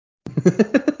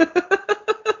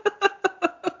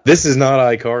This is not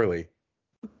iCarly.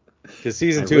 Because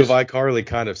season 2 of iCarly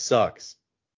kind of sucks.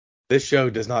 This show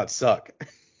does not suck.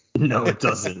 No, it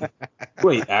doesn't.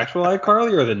 Wait, actual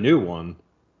iCarly or the new one?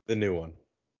 The new one.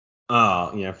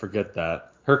 Oh, yeah, forget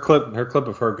that. Her clip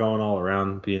of her going all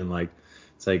around being like,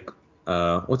 it's like,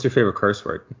 what's your favorite curse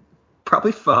word?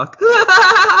 Probably fuck.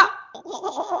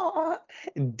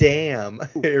 Damn.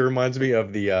 It reminds me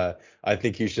of the I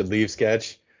Think You Should Leave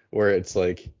sketch where it's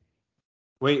like...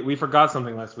 Wait, we forgot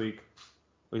something last week.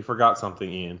 We forgot something,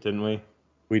 Ian, didn't we?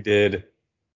 We did.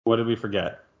 What did we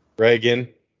forget? Reagan,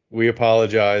 we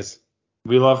apologize.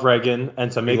 We love Reagan,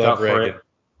 and to make up for it,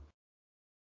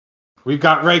 we've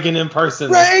got Reagan in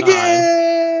person Reagan! this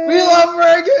time. We love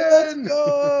Reagan! Let's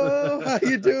go! How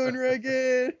you doing,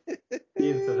 Reagan?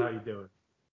 Ian said, how you doing?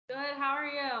 Good, how are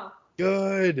you?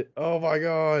 Good. Oh, my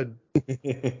God.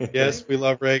 Yes, we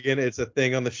love Reagan. It's a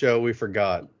thing on the show we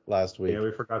forgot last week. Yeah,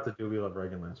 we forgot to do We Love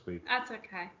Reagan last week. That's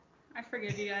okay. I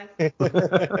forgive you guys.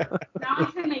 Now I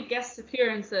can make guest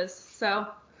appearances, so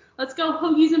let's go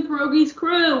Hoagies and Pierogis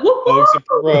crew. Hoagies and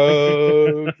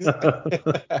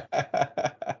Pierogis.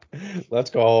 Let's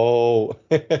go.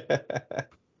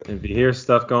 If you hear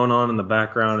stuff going on in the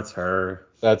background, it's her.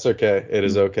 That's okay. It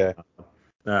is okay.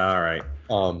 All right.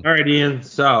 All right, Ian.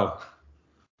 So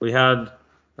we had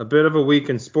a bit of a week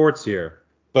in sports here.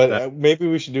 But maybe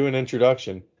we should do an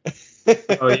introduction.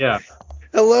 Oh, yeah.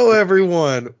 Hello,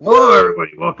 everyone. Hello,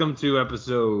 everybody. Welcome to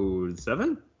episode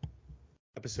 7?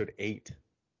 Episode 8.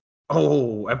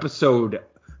 Oh, episode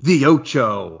the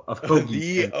Ocho of Hoagies.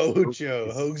 The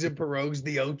Ocho. Hoagies and Pierogis,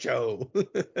 the Ocho.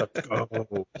 Let's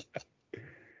go.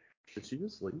 Did she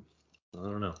just leave? I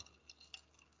don't know.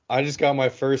 I just got my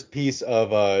first piece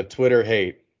of Twitter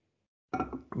hate.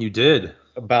 You did?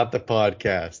 About the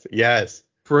podcast. Yes.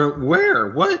 For where?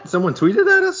 What? Someone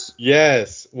tweeted at us?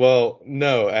 Yes. Well,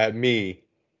 no, at me.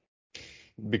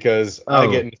 Because I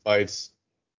get in fights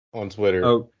on Twitter.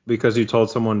 Oh, because you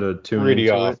told someone to tune in pretty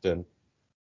often.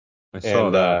 I saw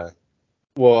that.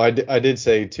 Well, I did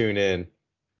say tune in.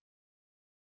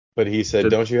 But he said,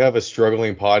 don't you have a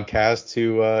struggling podcast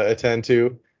to attend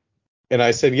to? And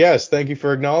I said, yes, thank you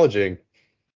for acknowledging.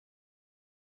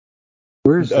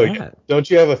 Where's that? Don't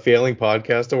you have a failing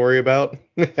podcast to worry about?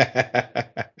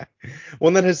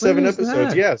 One that has 7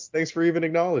 episodes. Yes, thanks for even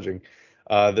acknowledging.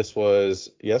 This was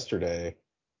yesterday.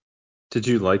 Did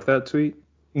you like that tweet?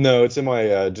 No, it's in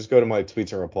my, just go to my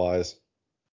tweets and replies.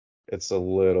 It's a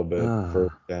little bit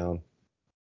further down.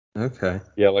 Okay.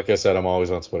 Yeah, like I said, I'm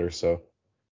always on Twitter, so.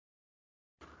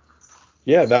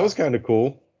 Yeah, that was kind of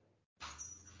cool.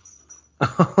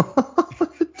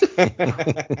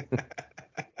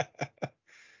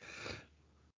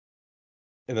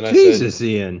 And then Jesus,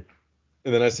 Ian.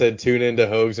 And then I said, tune into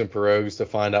Hoagies and Pierogis to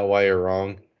find out why you're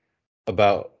wrong.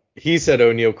 He said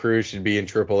O'Neal Cruz should be in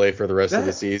AAA for the rest of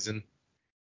the season.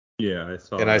 Yeah, I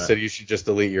saw that. And I said you should just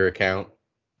delete your account.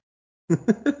 And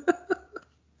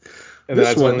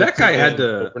that guy had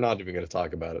to. We're not even going to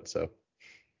talk about it, so.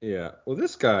 Yeah, well,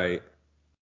 this guy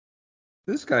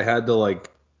had to like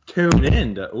tune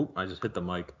in to. Oh, I just hit the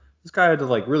mic. This guy had to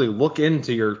like really look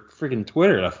into your freaking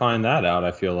Twitter to find that out.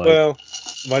 I feel like. Well,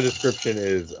 my description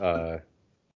is. What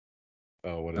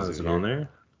is it? Is it on there?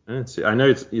 I didn't see. I know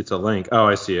it's a link. Oh,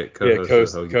 I see it.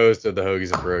 Co-host of the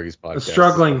Hoagies and Pierogis podcast. A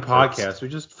struggling podcast. We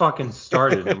just fucking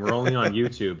started and we're only on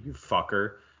YouTube. You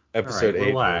fucker. Episode 8.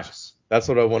 Relax. That's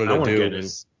what I wanted to do.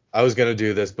 I was gonna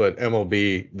do this, but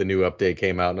MLB, the new update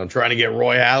came out, and I'm trying to get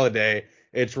Roy Halladay.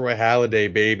 It's Roy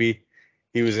Halladay, baby.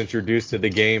 He was introduced to the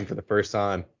game for the first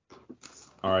time.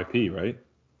 R.I.P. Right?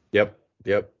 Yep.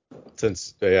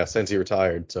 Since he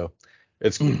retired, so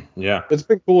it's yeah. It's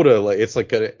been cool to it's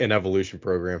like an evolution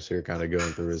program, so you're kind of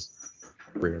going through his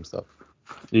career and stuff.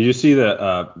 Did you see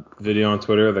that video on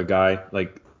Twitter of the guy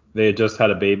they had just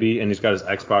had a baby and he's got his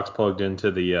Xbox plugged into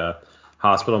the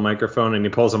hospital microphone and he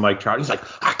pulls a Mike Trout. He's like,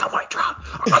 I got Mike Trout.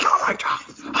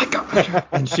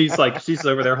 And she's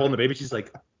over there holding the baby. She's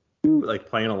like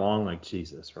playing along like,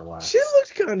 Jesus, relax. She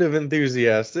looked kind of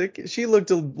enthusiastic. She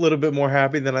looked a little bit more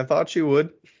happy than I thought she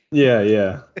would.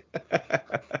 Yeah.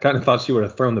 Kind of thought she would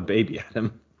have thrown the baby at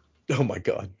him. Oh my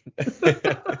God.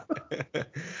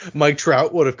 Mike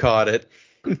Trout would have caught it.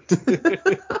 It's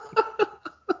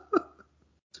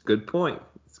a good point.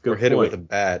 Or hit it with a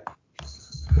bat.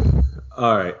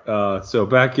 All right. So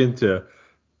back into,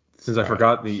 since I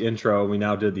forgot the intro, we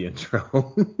now did the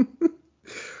intro.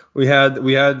 we had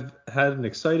an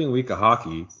exciting week of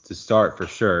hockey to start for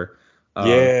sure.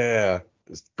 Yeah.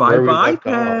 Bye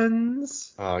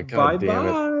Pens. Oh, God damn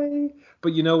it.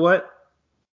 But you know what?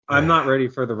 I'm not ready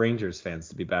for the Rangers fans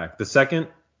to be back. The second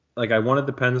like I wanted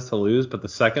the Pens to lose, but the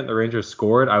second the Rangers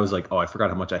scored, I was like, oh, I forgot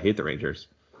how much I hate the Rangers.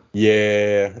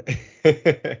 Yeah.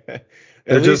 At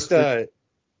They're least just the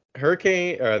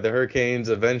Hurricanes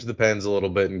avenged the Pens a little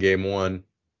bit in game one.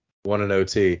 Won an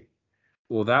OT.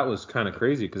 well, that was kind of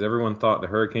crazy because everyone thought the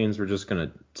Hurricanes were just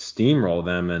gonna steamroll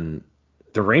them, and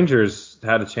the Rangers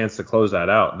had a chance to close that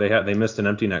out. They missed an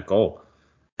empty net goal,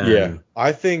 Yeah. and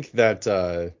I think that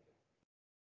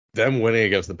them winning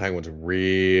against the Penguins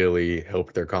really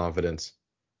helped their confidence.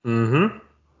 mm-hmm.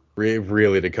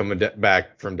 Really to come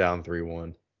back from down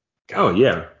 3-1. Oh God,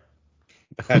 yeah.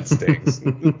 that stings.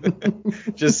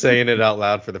 Just saying it out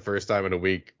loud for the first time in a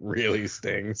week really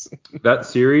stings. That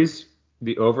series,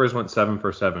 the overs went 7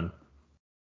 for 7.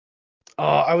 Oh,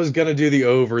 I was gonna do the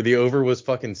over. The over was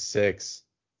fucking 6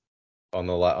 on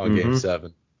game Mm-hmm.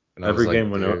 7, and I was Every like,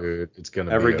 game went dude, it's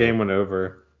gonna every be game over. went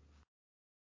over.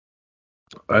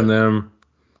 And then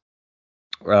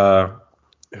uh,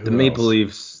 Who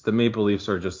else? The Maple Leafs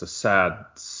are just a sad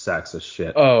sacks of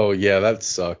shit. Oh yeah, that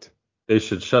sucked. They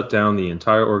should shut down the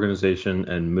entire organization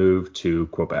and move to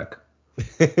Quebec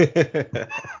Would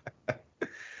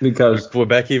because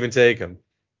Quebec even take him?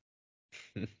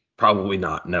 probably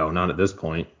not. No, not at this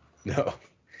point. No,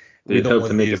 we They'd don't hope to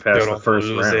want make it these past the little first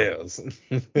round. losers.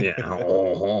 Yeah.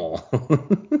 Oh.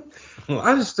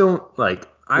 I just don't like.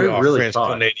 I We are really French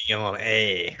thought Canadian,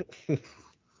 eh?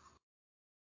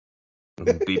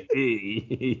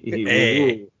 BP. Woo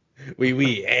Eh. woo.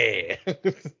 Oui, eh.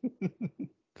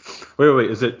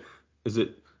 Wait. Is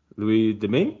it Louis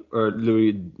Domingue or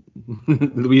Louis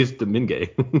Domingue?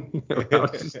 How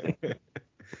would you say?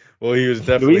 Well, he was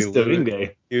definitely Luis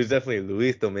Domingue.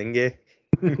 Luis Domingue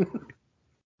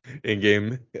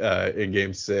in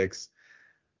game 6.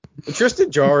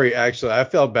 Tristan Jarry, actually, I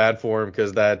felt bad for him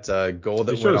because that goal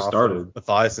They that should went have off of started.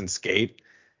 Mathias's skate.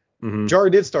 Hmm. Jarry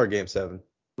did start game 7.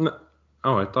 No.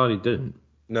 Oh, I thought he didn't.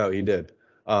 No, he did.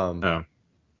 Oh.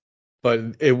 But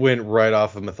it went right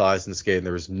off of Mathias's skate, and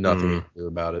there was nothing he Mm, could do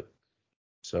about it.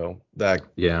 So that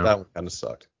yeah. one kind of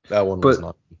sucked. That one was But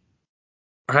not.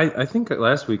 I think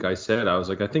last week I said I was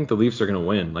like I think the Leafs are gonna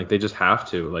win. Like they just have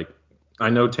to. Like I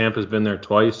know Tampa's been there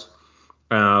twice.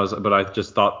 But I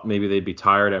just thought maybe they'd be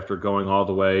tired after going all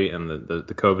the way, and the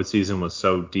COVID season was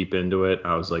so deep into it.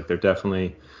 I was like, they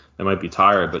might be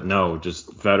tired, but no,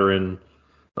 just veteran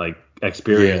like Yeah.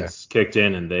 experience kicked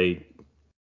in, and they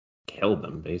killed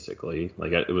them basically.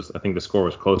 Like I think the score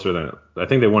was closer than I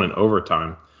think they won in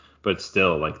overtime, but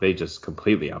still, like they just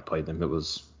completely outplayed them. It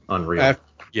was unreal.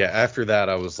 After that,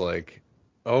 I was like,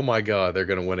 oh my God, they're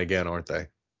going to win again, aren't they?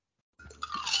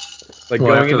 Like Well,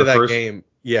 going after into the that first, game,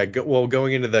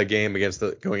 going into that game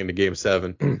going into game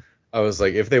 7, I was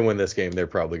like, if they win this game, they're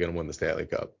probably going to win the Stanley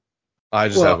Cup. I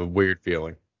just have well, a weird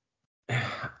feeling. I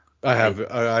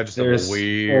I just have a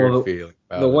weird feeling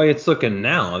the about it. way it's looking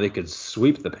now, they could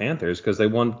sweep the Panthers because they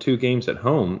won 2 games at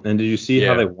home. And did you see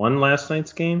how Yeah. they won last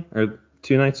night's game or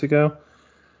 2 nights ago?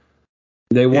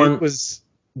 They It won. was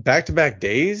back-to-back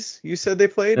days you said they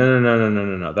played?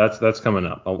 No. That's coming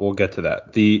up. We'll get to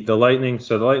that. The Lightning.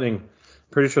 So the Lightning,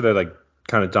 pretty sure they like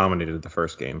kind of dominated the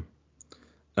first game.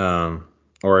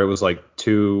 Or it was like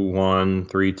 2-1,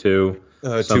 3-2,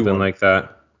 something 2-1. like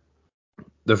that.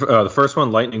 The first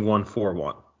one, Lightning won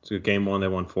 4-1. So game 1, they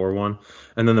won 4-1.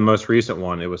 And then the most recent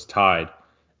one, it was tied.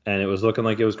 And it was looking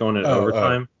like it was going in Oh,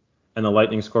 overtime. And the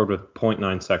Lightning scored with zero point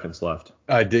 0.9 seconds left.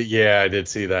 I did. Yeah, I did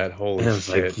see that. And Holy I was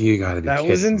like, shit. you got to be That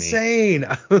was kidding me. insane.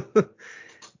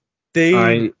 They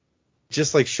I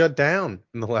just like shut down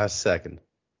in the last second.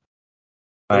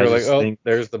 They I were like, just oh, think,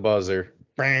 there's the buzzer.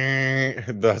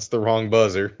 That's the wrong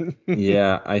buzzer.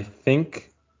 yeah, I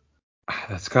think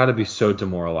that's got to be so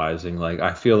demoralizing. Like,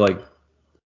 I feel like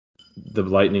the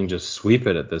Lightning just sweep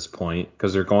it at this point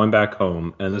because they're going back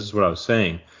home. And this is what I was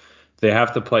saying. They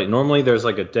have to play. Normally, there's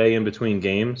like a day in between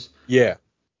games. Yeah.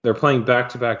 They're playing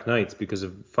back-to-back nights because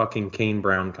of fucking Kane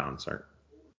Brown concert.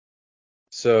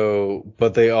 So,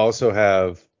 but they also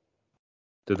have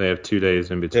Did they have 2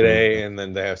 days in between? today and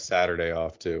then they have Saturday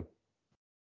off too.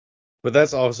 But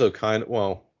that's also kind of,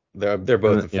 well, they're And both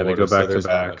then, in yeah, they Florida, go so back to there's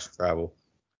not back. much travel.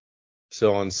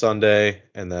 So on Sunday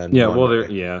and then Yeah, well,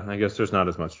 Monday. I guess there's not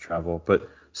as much travel, but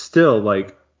still,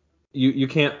 like, you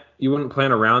wouldn't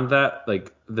plan around that.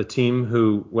 Like the team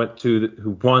who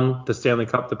who won the Stanley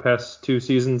Cup the past 2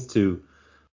 seasons to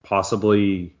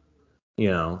possibly, I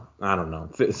don't know,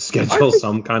 I schedule think,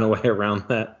 some kind of way around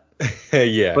that.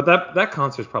 yeah. But that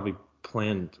concert's probably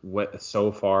planned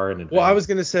so far in Well, I advance. was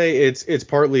gonna say it's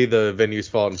partly the venue's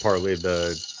fault and partly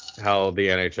how the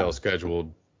NHL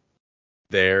scheduled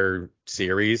their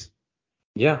series.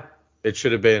 Yeah, It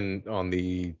should have been on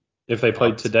the If they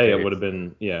played today, it State. would have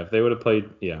been If they would have played,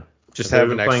 Just if they have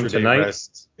were an playing extra day tonight,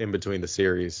 rest in between the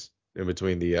series, in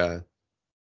between the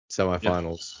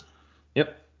semifinals.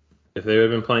 Yep. If they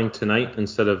would have been playing tonight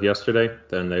instead of yesterday,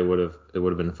 then it would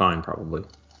have been fine probably.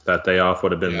 That day off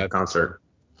would have been Yeah, the I think so. concert,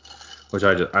 which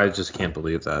I just can't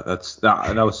believe that.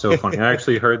 That was so funny. I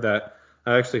actually heard that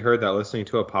listening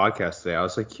to a podcast today. I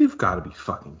was like, you've got to be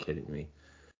fucking kidding me.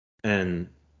 And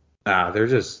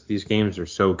these games are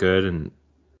so good, and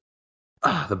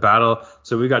the battle.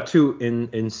 So we got two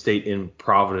in-state in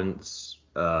Providence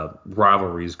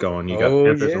rivalries going. You got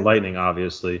Panthers and Lightning,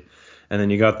 obviously, and then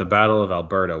you got the Battle of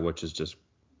Alberta, which is just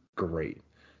great.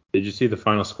 Did you see the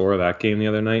final score of that game the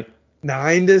other night?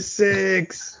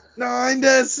 9-6.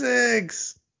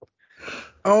 9-6.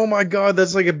 Oh my God,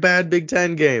 that's like a bad Big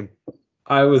Ten game.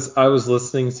 I was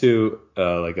listening to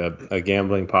like a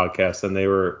gambling podcast, and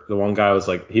the one guy was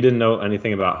like, he didn't know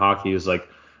anything about hockey. He was like,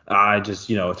 I just,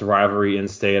 it's a rivalry in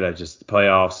state. I just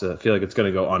playoffs. I feel like it's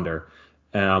gonna go under.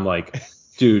 And I'm like,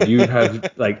 dude, you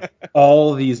have like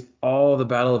all the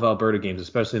Battle of Alberta games,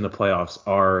 especially in the playoffs,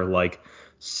 are like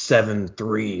 7-3,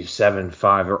 7-5.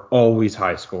 Are always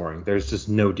high scoring. There's just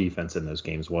no defense in those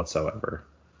games whatsoever.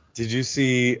 Did you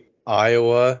see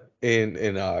Iowa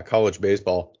in college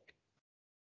baseball?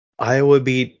 Iowa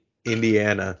beat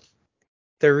Indiana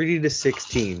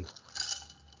 30-16.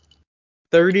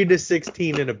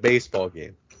 30-16 in a baseball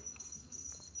game.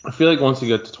 I feel like once you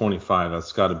get to 25,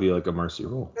 that's got to be like a mercy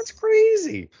rule. That's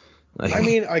crazy. Like, I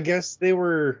mean, I guess they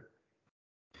were.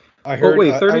 I heard.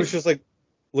 wait, 30, I was just like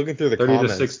looking through the 30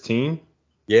 comments. to 16?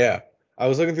 Yeah, I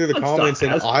was looking through the That's comments, not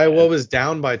and as Iowa bad. was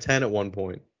down by 10 at one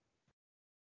point.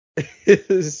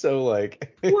 So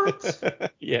like.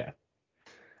 What? Yeah.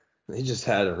 They just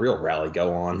had a real rally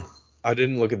go on. I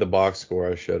didn't look at the box score.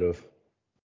 I should have.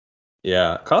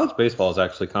 Yeah, college baseball is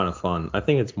actually kind of fun. I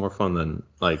think it's more fun than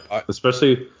I-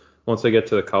 especially once they get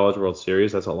to the College World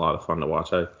Series. That's a lot of fun to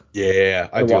watch. Yeah,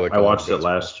 I do like I college watched it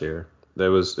baseball. last year. It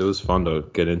was fun to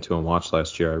get into and watch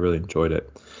last year. I really enjoyed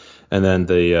it. And then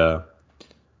the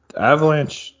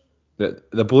Avalanche,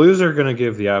 the Blues are going to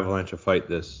give the Avalanche a fight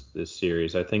this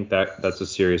series. I think that's a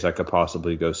series that could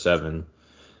possibly go 7.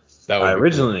 That I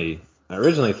would be cool.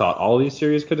 originally thought all these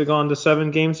series could have gone to 7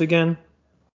 games again.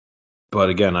 But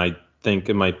again, I think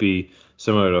it might be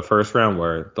similar to the first round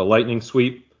where the Lightning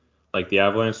sweep, like the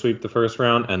Avalanche sweep the first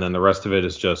round, and then the rest of it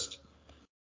is just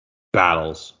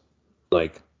battles.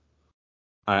 Like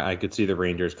I could see the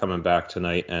Rangers coming back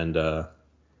tonight and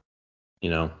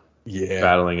Yeah,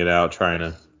 battling it out, trying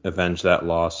to avenge that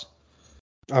loss.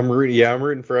 I'm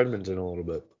rooting for Edmonton a little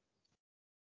bit.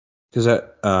 Because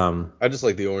I just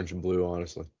like the orange and blue,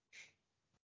 honestly.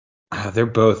 they're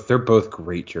both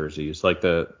great jerseys. Like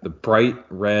the bright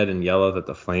red and yellow that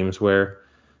the Flames wear.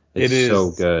 It's It is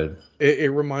so good.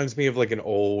 It reminds me of like an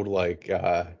old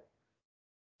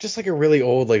just like a really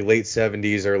old like late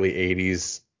 70s, early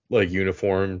 80s like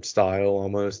uniform style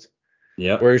almost.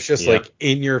 Yep. Where it's just Yep. like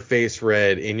in your face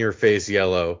red, in your face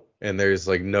yellow, and there's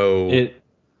like no It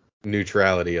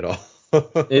neutrality at all.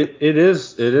 it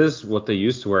is what they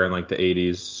used to wear in like the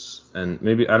 80s, and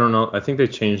maybe I don't know. I think they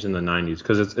changed in the 90s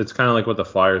because it's kind of like what the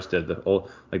Flyers did.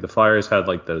 The Flyers had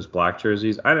like those black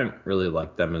jerseys. I didn't really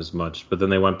like them as much, but then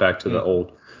they went back to the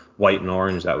old white and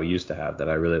orange that we used to have that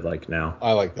I really like now.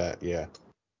 I like that, yeah.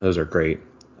 Those are great.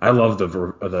 I love the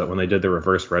when they did the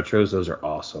reverse retros. Those are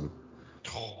awesome.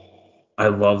 I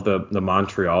love the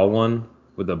Montreal one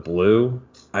with the blue.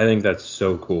 I think that's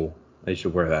so cool. They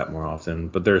should wear that more often.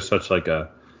 But they're such like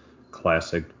a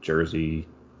classic jersey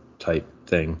type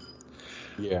thing.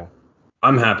 Yeah.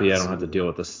 I'm happy I don't have to deal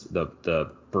with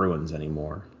the Bruins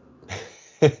anymore.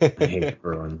 I hate the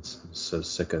Bruins. I'm so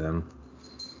sick of them.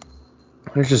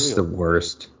 They're just the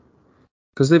worst.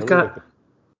 Because they've got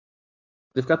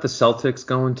the Celtics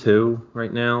going too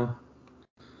right now.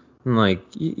 I'm like,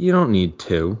 you don't need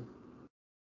 2.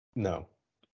 No.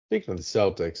 Speaking of the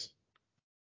Celtics,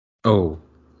 Oh,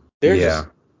 they're yeah. just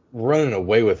running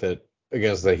away with it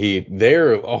against the Heat.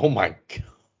 Oh my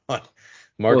God.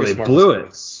 Marcus they Smart blew was it.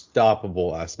 unstoppable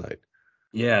last night.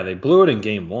 Yeah, they blew it in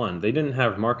game 1. They didn't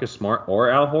have Marcus Smart or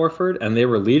Al Horford, and they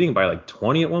were leading by like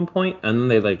 20 at one point, and then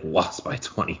they like lost by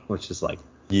 20, which is like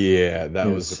Yeah, that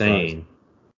was surprising. insane.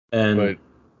 And But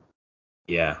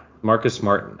yeah, Marcus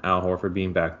Smart and Al Horford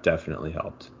being back definitely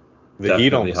helped. the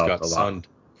Heat almost got a lot. sunned.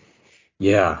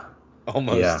 Yeah.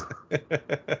 Almost. Yeah.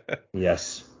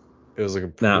 Yes. It was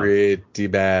looking Now, pretty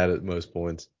bad at most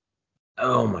points.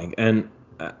 oh my, and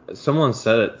someone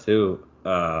said it too.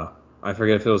 I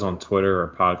forget if it was on Twitter or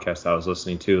a podcast I was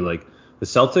listening to. Like the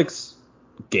Celtics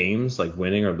games, like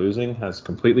winning or losing, has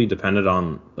completely depended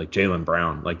on like Jaylen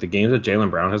Brown. Like the games that Jaylen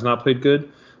Brown has not played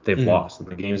good, they've lost. And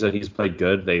the games that he's played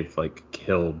good, they've like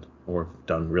killed or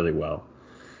done really well.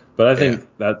 But I think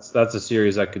that's a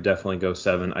series that could definitely go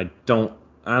 7. I don't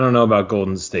know about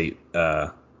Golden State.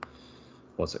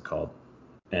 What's it called?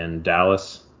 And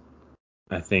Dallas.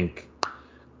 I think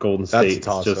Golden State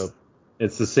is just.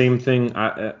 It's the same thing.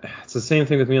 It's the same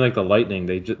thing with me like the Lightning.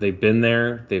 They've been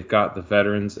there. They've got the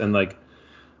veterans and like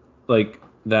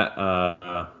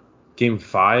that game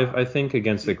 5 I think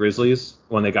against the Grizzlies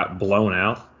when they got blown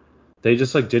out. They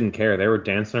just like didn't care. They were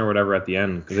dancing or whatever at the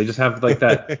end because they just have like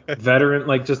that veteran,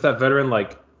 like just that veteran,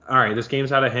 like all right, this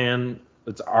game's out of hand.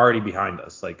 It's already behind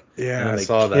us. Like yeah, and then I they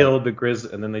saw killed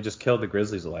that. and then they just killed the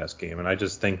Grizzlies the last game. And I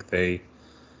just think I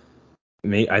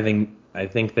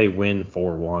think they win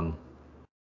 4-1.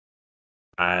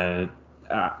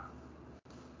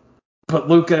 But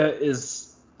Luka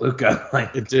is Luka.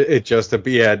 Like It just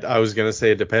I was gonna say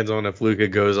it depends on if Luka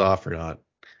goes off or not.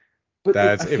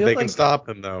 That's if they can stop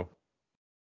him though.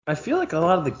 I feel like a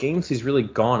lot of the games he's really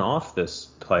gone off this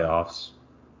playoffs.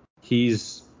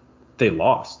 They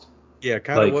lost. Yeah,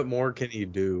 kind of what more can he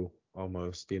do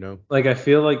almost, you know? Like I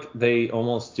feel like they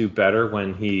almost do better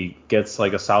when he gets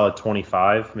like a solid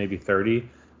 25, maybe 30,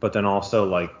 but then also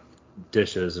like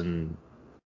dishes and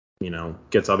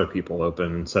gets other people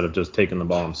open instead of just taking the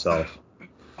ball himself.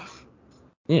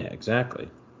 Yeah, exactly.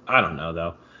 I don't know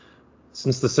though.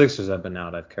 Since the Sixers have been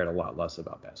out, I've cared a lot less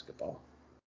about basketball.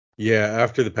 Yeah,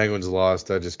 after the Penguins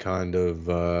lost, I just kind of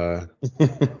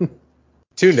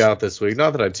tuned out this week.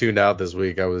 Not that I tuned out this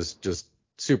week. I was just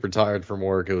super tired from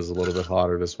work. It was a little bit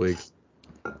hotter this week.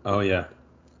 Oh, yeah.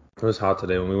 It was hot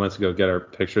today when we went to go get our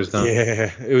pictures done. Yeah,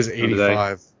 it was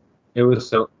 85. It was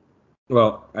so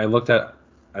well, I looked at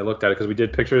it because we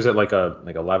did pictures at like a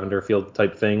lavender field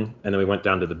type thing, and then we went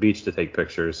down to the beach to take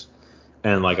pictures.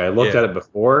 And like I looked at it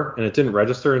before, and it didn't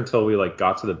register until we like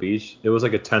got to the beach. It was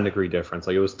like a 10-degree difference.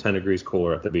 Like it was 10 degrees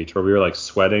cooler at the beach, where we were like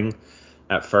sweating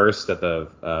at first at the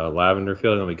lavender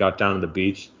field, and we got down to the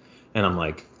beach, and I'm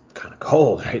like kind of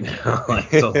cold right now.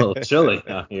 Like it's a little chilly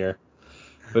out here.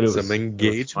 But Some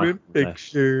engagement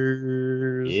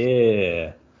pictures.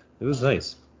 Yeah, it was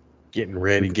nice. Getting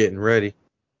ready.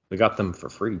 We got them for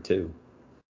free too.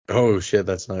 Oh shit,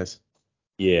 that's nice.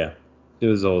 Yeah, it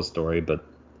was a whole story, but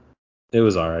it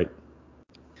was all right.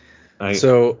 I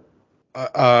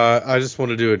just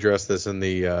wanted to address this in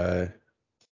the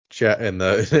chat in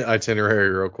the itinerary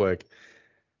real quick.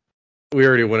 We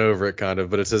already went over it kind of,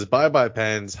 but it says bye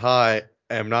Pens. Hi,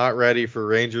 am not ready for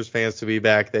Rangers fans to be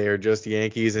back. They are just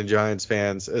Yankees and Giants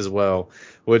fans as well,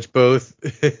 which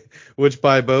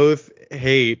by both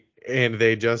hate and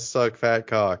they just suck fat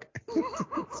cock.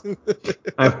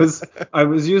 I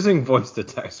was using voice to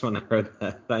text when I heard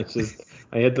that.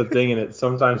 I hit the thing and it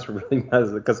sometimes really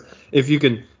does because if you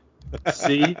can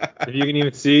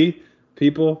even see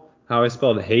people how I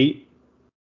spelled hate.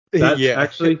 That's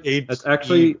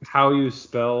actually how you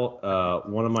spell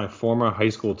one of my former high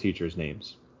school teachers'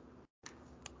 names.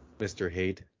 Mr.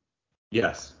 Hate.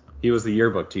 Yes, he was the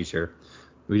yearbook teacher.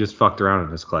 We just fucked around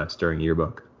in his class during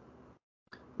yearbook.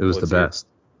 It was the best.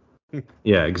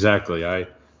 Yeah, exactly. I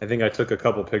think I took a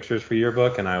couple pictures for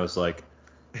yearbook, and I was like,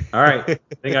 all right.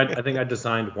 I think I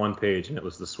designed one page, and it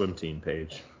was the swim team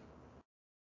page.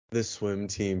 The swim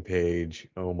team page.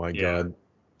 Oh my god.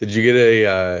 Did you get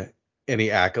any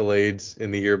accolades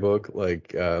in the yearbook?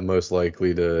 Like most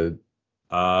likely to.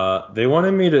 They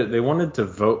wanted to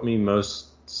vote me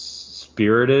most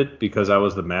spirited because I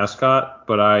was the mascot,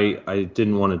 but I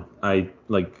didn't want to. I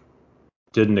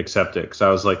didn't accept it because I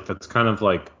was like, that's kind of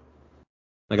like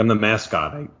I'm the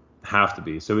mascot. I have to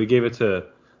be. So we gave it to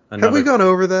another. Have we gone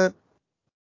over that?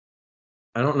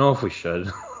 I don't know if we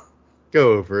should.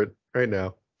 Go over it right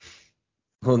now.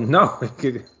 Well, no,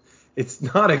 it's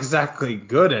not exactly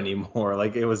good anymore.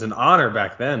 Like it was an honor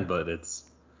back then, but it's.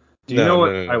 Do you know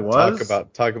what I was?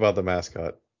 Talk about the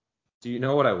mascot. Do you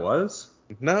know what I was?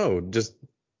 No, just.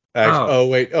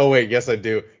 Actually, oh wait. Yes, I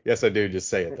do. Just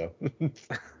say it though.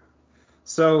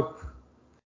 So,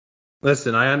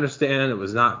 listen, I understand it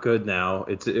was not good now.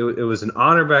 It was an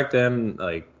honor back then,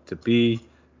 like to be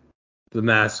the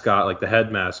mascot, like the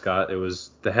head mascot. It was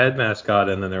the head mascot,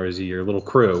 and then there was your little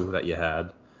crew that you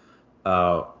had.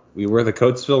 We were the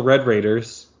Coatesville Red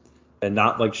Raiders, and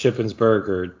not like Shippensburg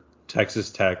or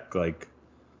Texas Tech, like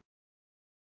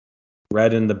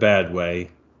red in the bad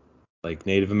way, like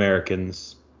Native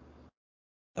Americans.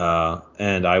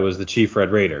 And I was the Chief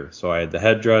Red Raider, so I had the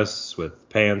headdress with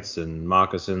pants and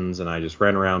moccasins, and I just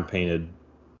ran around painted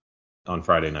on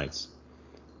Friday nights.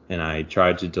 and I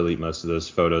tried to delete most of those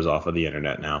photos off of the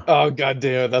internet now. Oh, god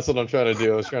damn it. That's what I'm trying to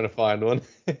do. I was trying to find one.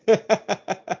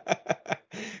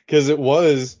 Because it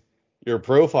was your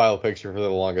profile picture for the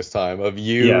longest time of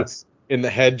you Yes. in the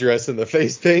headdress and the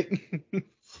face paint.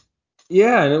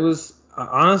 Yeah, and it was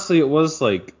honestly, it was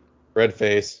like, Red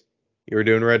face. You were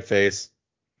doing red face.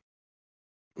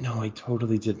 no, I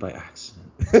totally did by accident.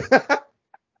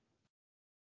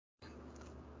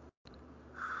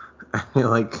 I feel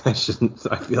like I shouldn't.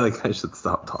 I feel like I should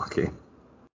stop talking.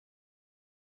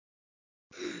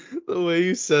 The way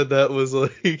you said that was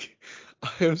like,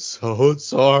 I am so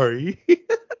sorry.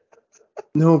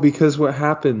 No, because what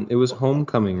happened? It was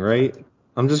homecoming, right?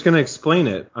 I'm just gonna explain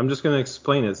it.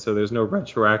 So there's no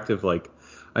retroactive. Like,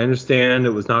 I understand it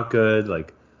was not good.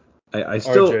 Like, I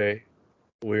still. RJ,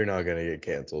 we're not gonna get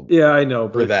canceled Yeah, I know,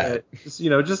 for but that.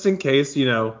 just in case,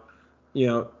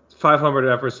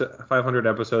 500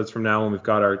 episodes from now when we've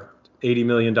got our $80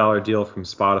 million deal from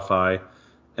Spotify,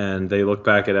 and they look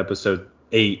back at episode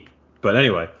 8. But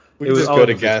anyway, We it can was just all go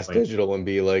to just Gas explain. Digital and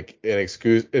be like an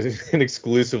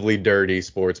exclusively dirty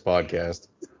sports podcast.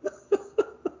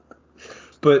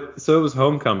 But so it was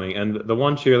homecoming, and the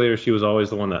one cheerleader, she was always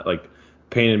the one that like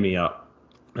painted me up,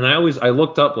 and I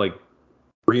looked up like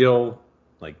real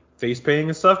like face painting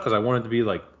and stuff because I wanted to be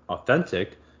like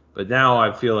authentic, but now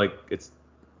I feel like it's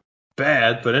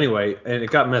bad. But anyway, and it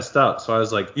got messed up, so I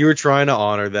was like, You were trying to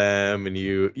honor them, and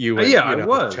you went, yeah, I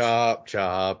was. chop,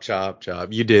 chop, chop,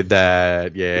 chop. You did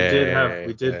that,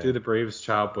 We did do the Braves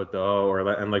chop with the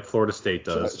and like Florida State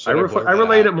does. Should I blur I that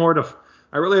relate out?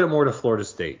 it more to Florida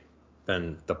State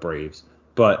than the Braves,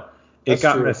 but it That's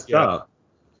got true. messed Yeah. up.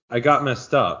 I got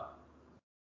messed up,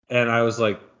 and I was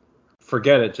like,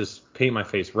 forget it, just paint my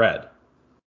face red.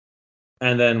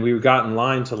 And then we got in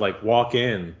line to like walk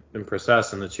in and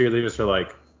process, and the cheerleaders were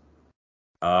like,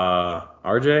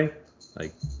 RJ,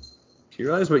 like, do you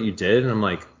realize what you did? And I'm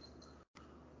like,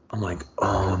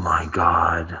 oh my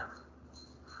god.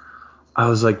 I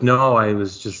was like, no, I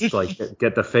was just like,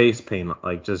 get the face paint,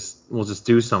 like, we'll just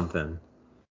do something.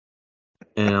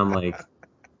 And I'm like,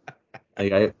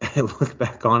 I look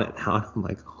back on it now, and I'm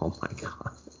like, oh my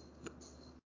god.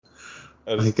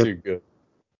 That is Like, too good.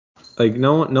 like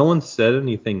no one said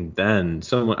anything then.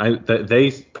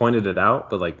 They pointed it out,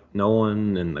 but like no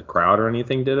one in the crowd or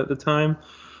anything did at the time.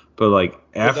 But like But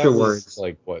that was afterwards,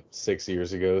 like what, 6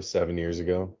 years ago, 7 years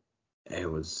ago. it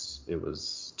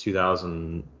was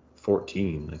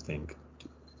 2014, I think.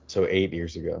 So 8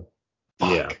 years ago.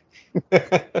 Yeah.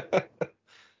 Fuck.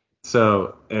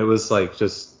 So it was like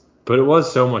but it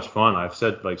was so much fun. I've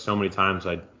said like so many times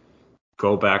I'd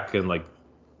go back and like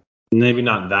maybe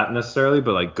not that necessarily,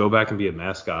 but like go back and be a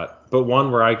mascot. But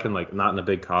one where I can like not in a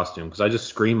big costume because I just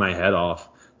scream my head off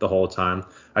the whole time.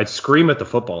 I'd scream at the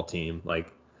football team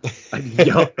like I'd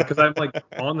yell because I'm like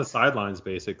on the sidelines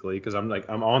basically because I'm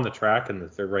on the track and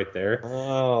they're right there.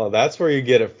 Oh, that's where you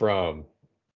get it from.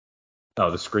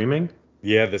 Oh, the screaming?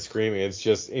 Yeah, the screaming. It's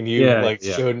just, and you Yeah, like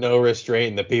yeah. showed no restraint,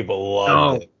 and the people loved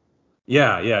No. it.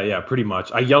 Yeah, pretty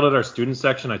much. I yelled at our student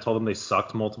section. I told them they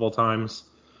sucked multiple times.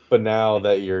 But now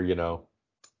that you're,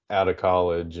 out of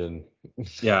college and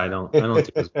Yeah, I don't do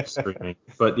as much screaming.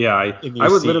 But yeah, and I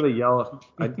you would see, literally yell.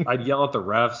 I'd yell at the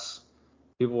refs.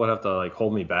 People would have to like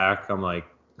hold me back. I'm like,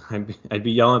 I'd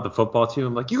be yelling at the football team.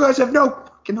 I'm like, you guys have no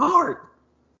fucking heart.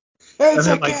 And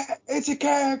then like, it's a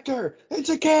character, it's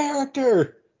a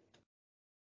character.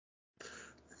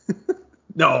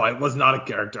 no, I was not a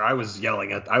character. I was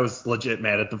legit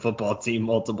mad at the football team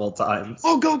multiple times.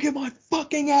 Oh, go get my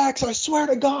fucking axe! I swear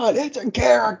to God, it's a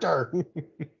character.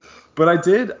 But I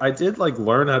did like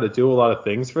learn how to do a lot of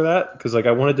things for that because like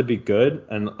I wanted to be good,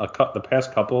 and the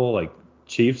past couple like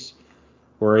Chiefs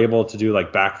were able to do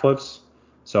like backflips.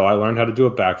 So I learned how to do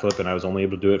a backflip, and I was only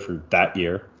able to do it for that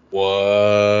year. What?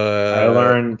 I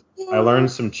learned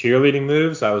some cheerleading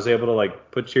moves. I was able to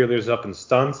like put cheerleaders up in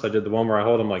stunts. I did the one where I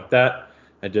hold them like that.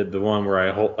 I did the one where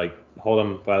I hold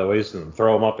them by the waist and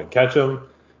throw them up and catch them.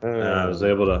 And I was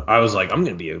able to. I was like, I'm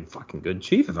gonna be a fucking good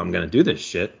chief if I'm gonna do this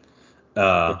shit.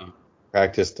 You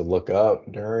practice to look up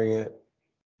during it.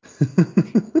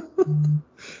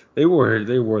 They wore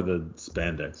the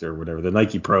spandex or whatever, the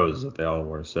Nike Pros that they all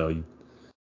wore. So,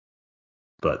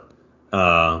 but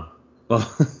well,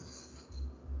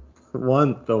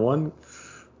 the one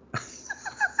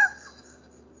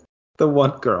the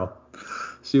one girl,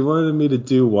 she wanted me to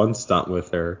do one stunt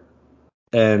with her,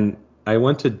 and I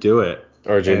went to do it.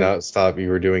 RJ, And not stop. You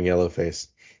were doing yellow face.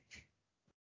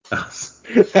 and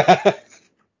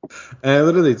I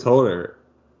literally told her,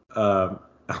 I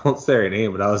won't say her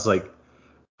name, but I was like,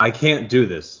 I can't do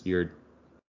this. Your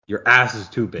ass is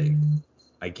too big.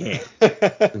 I can't.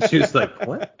 And she was like,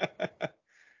 what?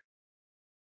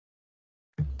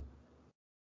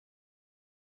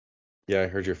 Yeah, I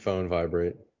heard your phone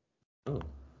vibrate. Oh.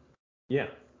 Yeah.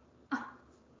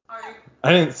 Sorry.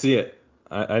 I didn't see it.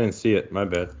 I didn't see it. My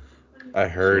bad. I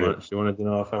heard it. She wanted to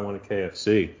know if I wanted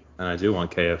KFC, and I do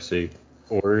want KFC.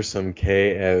 Order some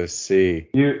KFC.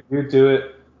 You do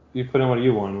it. You put in what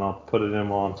you want, and I'll put it in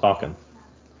while I'm talking.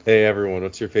 Hey everyone,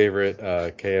 what's your favorite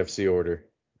KFC order?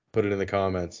 Put it in the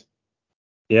comments.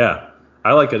 Yeah,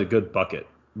 I like it a good bucket.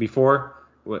 Before,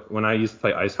 when I used to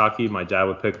play ice hockey, my dad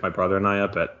would pick my brother and I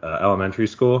up at elementary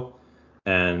school,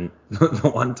 and the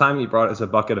one time he brought us a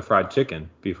bucket of fried chicken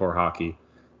before hockey,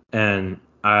 and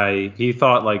he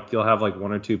thought like you'll have like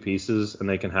one or two pieces, and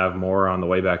they can have more on the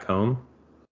way back home,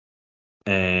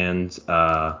 and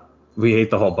we ate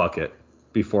the whole bucket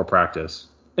before practice,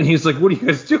 and he's like, "What are you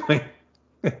guys doing?"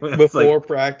 It's Before like,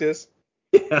 practice?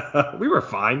 yeah, we were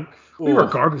fine. We were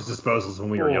garbage disposals when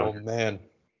we were Oh younger. man.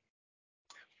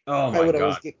 Oh I my would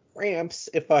always god. get cramps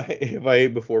if I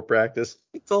ate before practice.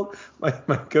 So my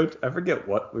coach, I forget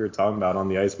what we were talking about on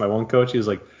the ice. My one coach, he was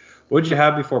like, "What'd you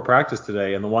have before practice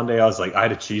today?" And the one day I was like, "I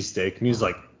had a cheesesteak," and he's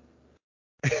like,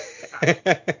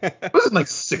 "I was in like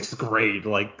sixth grade.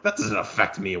 Like that doesn't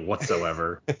affect me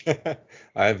whatsoever."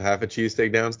 I have half a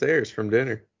cheesesteak downstairs from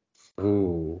dinner.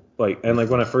 Ooh. Like when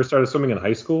I first started swimming in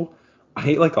high school, I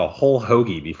ate like a whole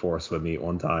hoagie before swim meet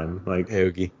one time. Like,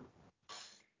 Hoagie.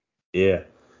 yeah.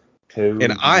 And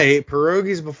Hoagie. I ate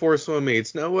pierogies before swim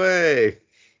meets. No way.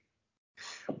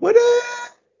 What?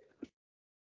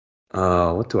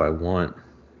 What do I want?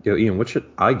 Yo, Ian, what should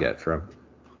I get from?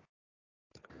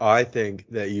 I think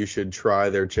that you should try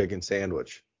their chicken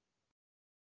sandwich.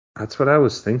 That's what I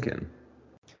was thinking.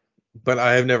 But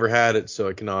I have never had it, so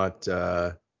I cannot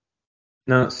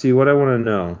Now, see what I want to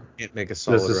know. can't make a Does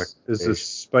solid this is this recommendation.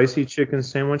 spicy chicken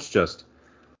sandwich just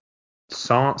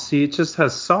sauce? See, it just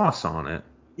has sauce on it.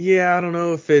 Yeah, I don't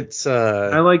know if it's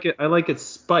I like it. I like it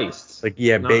spiced, like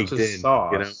yeah, not baked just in, you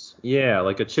know? sauce. Yeah,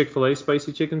 like a Chick-fil-A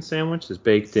spicy chicken sandwich is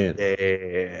baked in.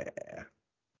 Yeah.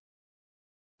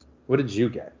 What did you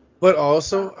get? But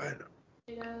also,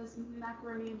 Potatoes,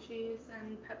 macaroni and cheese,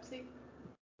 and Pepsi.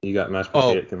 You got mashed oh,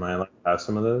 potato. Can I like have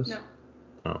some of those? No.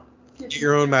 Oh. get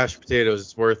your own mashed potatoes.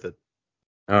 It's worth it.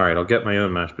 All right, I'll get my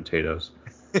own mashed potatoes.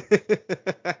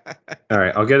 All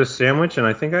right, I'll get a sandwich, and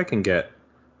I think I can get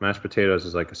mashed potatoes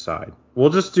as like a side. We'll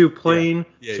just do Yeah. plain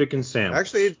Yeah. chicken sandwich.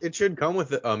 Actually, it should come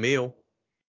with a meal.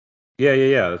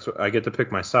 Yeah. That's what I get to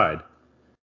pick my side.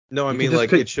 No, I You can mean just like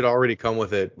pick. it should already come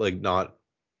with it, like not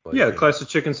like Yeah, classic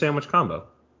chicken sandwich combo. That's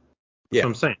yeah, what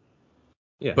I'm saying.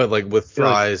 Yeah. but like with Feel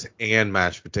like, fries and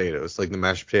mashed potatoes. Like the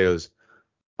mashed potatoes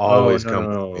oh always no come no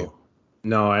with a meal.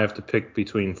 no. No, I have to pick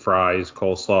between fries,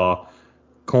 coleslaw,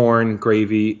 corn,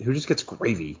 gravy. Who just gets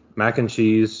gravy? Mac and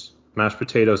cheese, mashed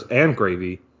potatoes, and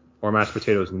gravy, or mashed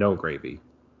potatoes no gravy.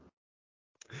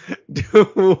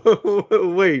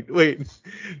 Wait.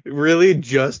 Really?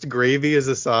 Just gravy as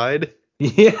a side?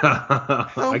 Yeah,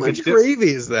 How I could much do. gravy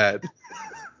is that?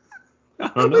 I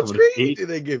How don't know, much but it's gravy do eight.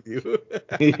 they give you?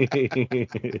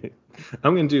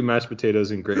 I'm gonna do mashed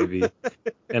potatoes and gravy,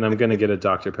 and I'm gonna get a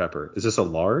Dr Pepper. Is this a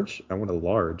large? I want a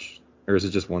large, or is it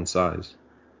just one size?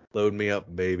 Load me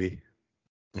up, baby.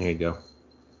 There you go.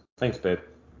 Thanks, babe.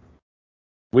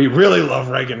 We really love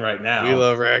Reagan right We now.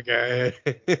 love reggae.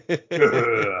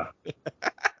 Ugh.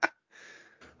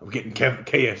 I'm getting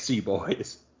KFC,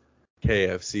 boys.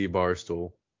 KFC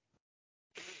Barstool.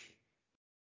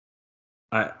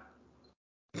 I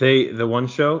the one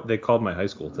show they called my high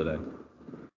school today.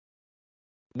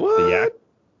 The Yak. What?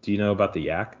 Do you know about the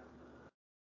Yak?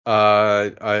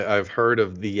 I've heard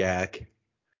of the Yak.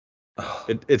 Oh,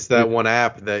 It's that dude, one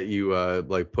app that you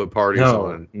like put parties no,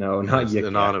 on, no, and not it's Yik Yak.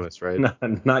 anonymous, right? Not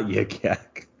Yik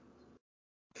Yak.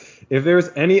 If there's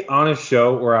any honest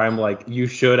show where I'm like, you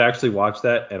should actually watch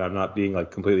that, and I'm not being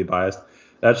like completely biased,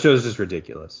 that show is just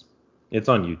ridiculous. It's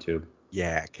on YouTube,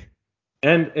 Yak.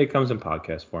 and it comes in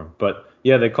podcast form. But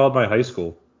yeah, they called my high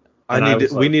school, and I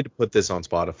was We like, need to put this on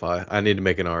Spotify. I need to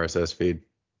make an RSS feed.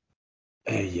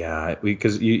 yeah,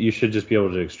 because you should just be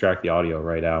able to extract the audio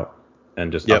right out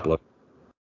and just Yep. upload.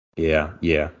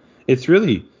 Yeah. It's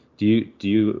really. Do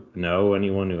you know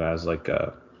anyone who has like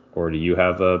a, or do you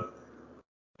have a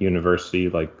university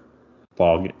like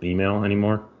blog email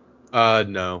anymore?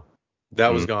 No.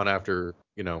 That was Mm, gone after,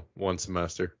 one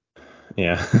semester.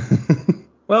 yeah.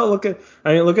 Well, look at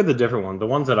the different one. The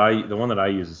one that I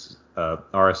use is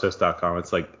rss.com.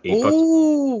 It's like $8.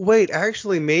 Oh, wait,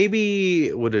 actually,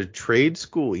 maybe would a trade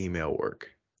school email work?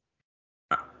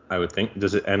 I would think.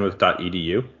 Does it end with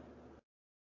 .edu?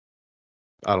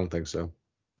 I don't think so.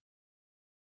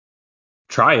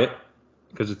 try it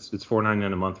because it's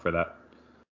 $4.99 a month for that.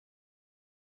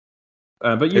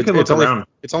 But you can look around.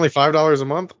 It's only $5 a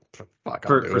month. Fuck,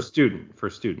 for student.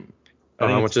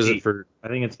 How much is it for? I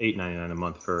think it's $8.99 a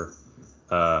month for,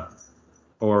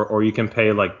 or you can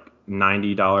pay like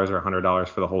 $90 or $100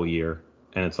 for the whole year,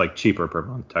 and it's like cheaper per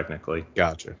month technically.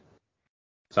 Gotcha.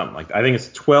 Something like that. I think it's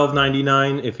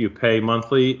 $12.99 if you pay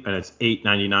monthly, and it's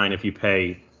 $8.99 if you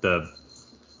pay the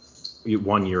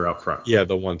 1 year up front. Yeah,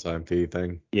 the one-time fee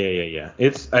thing. Yeah.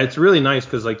 It's really nice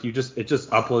because like it just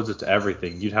uploads it to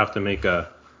everything. You'd have to make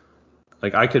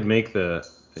I could make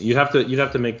you'd have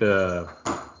to make the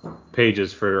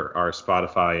pages for our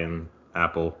Spotify and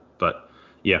Apple, but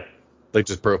yeah. Like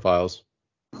just profiles.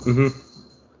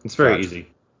 It's very easy.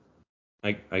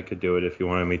 I could do it if you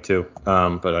wanted me to.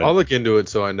 But I'll look into it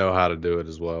so I know how to do it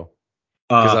as well.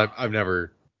 Because I've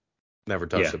never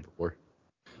touched it before.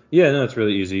 Yeah, no, it's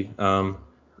really easy.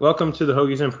 Welcome to the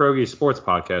Hoagies N Pierogis Sports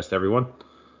Podcast, everyone.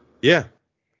 Yeah.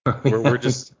 We're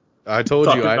just. I told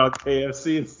you. About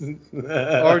KFC.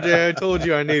 RJ, I told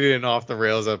you I needed an off the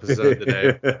rails episode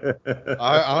today.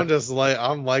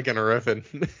 I'm liking a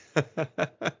riffing.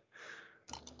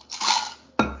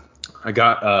 I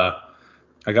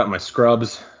got my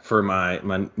scrubs for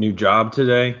my new job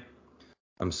today.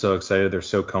 I'm so excited. They're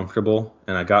so comfortable.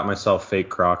 And I got myself fake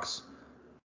Crocs.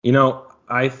 You know,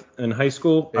 in high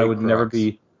school, I would never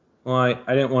be. Well, I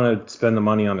didn't want to spend the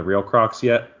money on the real Crocs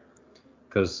yet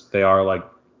because they are like.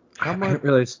 I didn't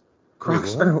realize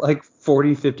Crocs are like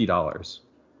 $40, $50.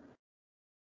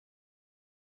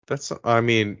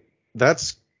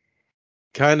 That's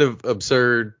kind of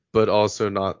absurd, but also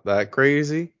not that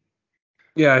crazy.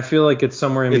 Yeah, I feel like it's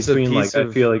somewhere in between. Like I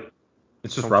feel like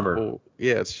it's just rubber.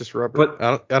 Yeah, it's just rubber.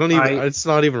 But it's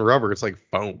not even rubber. It's like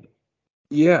foam.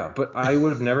 Yeah, but I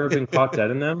would have never been caught dead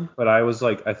in them. But I was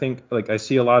like, I think like I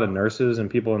see a lot of nurses and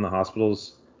people in the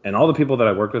hospitals and all the people that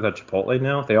I worked with at Chipotle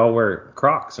now, they all wear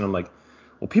Crocs. And I'm like,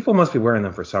 well, people must be wearing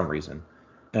them for some reason.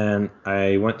 And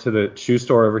I went to the shoe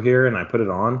store over here and I put it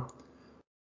on.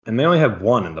 And they only have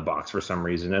one in the box for some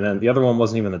reason. And then the other one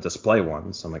wasn't even the display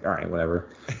one. So I'm like, all right, whatever.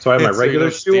 So I had my regular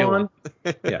shoe on.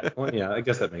 Yeah, I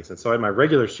guess that makes sense. So I had my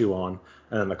regular shoe on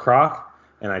and then the Croc.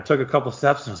 And I took a couple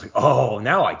steps and I was like, oh,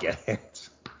 now I get it.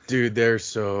 Dude, they're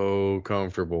so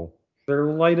comfortable. They're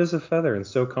light as a feather and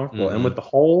so comfortable. And with the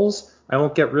holes, I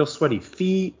won't get real sweaty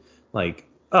feet. Like,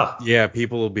 yeah,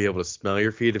 people will be able to smell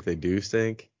your feet if they do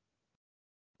stink.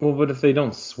 Well, but if they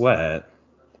don't sweat,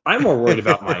 I'm more worried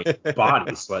about my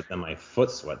body sweat than my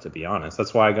foot sweat, to be honest.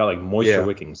 That's why I got like moisture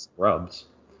wicking scrubs.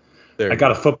 I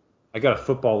got a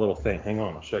football little thing. Hang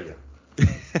on, I'll show you.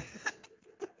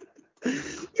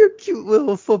 Your cute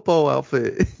little football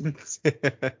outfit.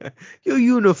 Your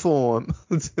uniform.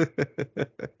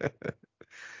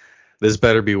 This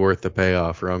better be worth the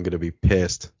payoff or I'm going to be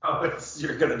pissed. Oh,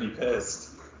 you're going to be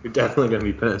pissed. You're definitely going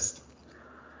to be pissed.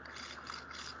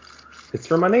 It's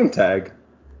for my name tag.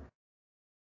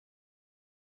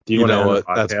 Do you know what?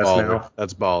 That's baller. Now?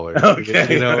 That's baller.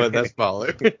 Okay. You know what? That's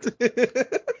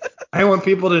baller. I want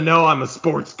people to know I'm a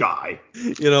sports guy.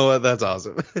 You know what? That's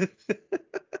awesome.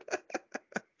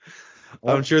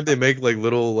 I'm sure they make like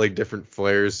little like different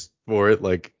flares for it.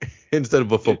 Like instead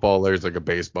of a football, there's like a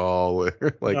baseball.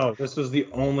 Or, like no, this was the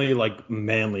only like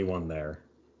manly one there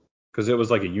because it was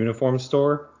like a uniform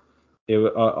store.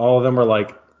 All of them were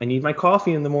like, I need my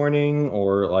coffee in the morning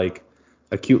or like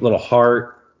a cute little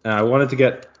heart. And I wanted to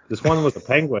get this one was a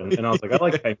penguin, and I was like, I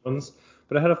like penguins,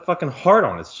 but it had a fucking heart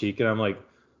on its cheek, and I'm like,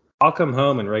 I'll come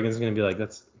home and Reagan's gonna be like,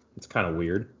 it's kind of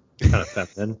weird, kind of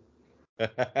feminine.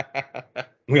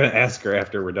 I'm gonna ask her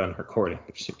after we're done recording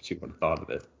if she would have thought of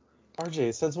it.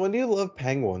 RJ, since when do you love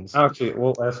penguins? Actually,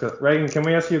 we'll ask her. Reagan, can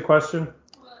we ask you a question?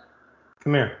 What?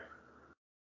 Come here.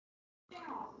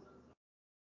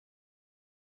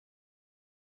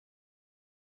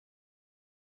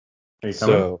 Are you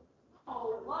coming?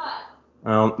 Oh, what?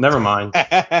 Well, never mind.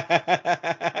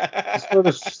 It's for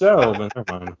the show, but never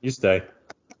mind. You stay.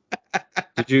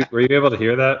 Were you able to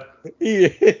hear that? Yeah.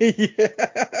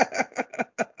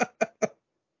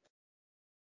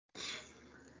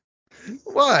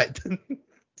 What?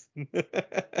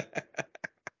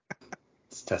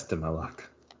 It's testing my luck.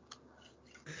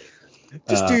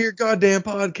 Just do your goddamn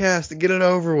podcast and get it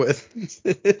over with.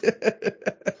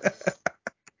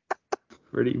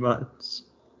 Pretty much.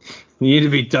 You need to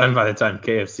be done by the time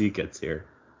KFC gets here.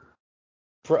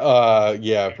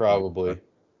 Yeah, probably.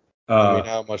 I mean,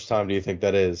 how much time do you think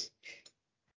that is?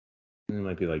 It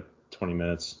might be like 20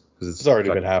 minutes. It's already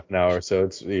been half an hour, so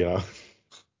it's,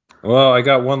 Well, I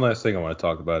got one last thing I want to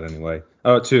talk about anyway.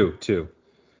 Oh, two.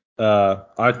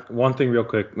 One thing real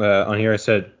quick. On here I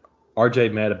said,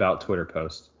 RJ mad about Twitter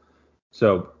post.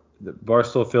 So the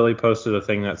Barstool Philly posted a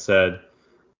thing that said,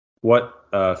 "What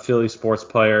Philly sports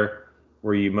player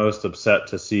were you most upset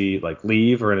to see like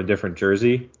leave or in a different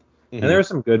jersey?" Mm-hmm. And there were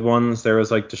some good ones. There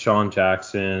was like Deshaun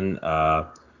Jackson,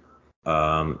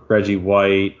 Reggie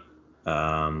White,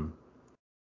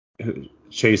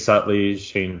 Chase Utley,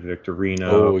 Shane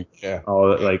Victorino. Oh, yeah.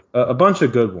 Like a bunch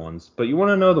of good ones. But you want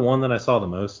to know the one that I saw the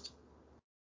most?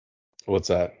 What's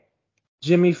that?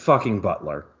 Jimmy fucking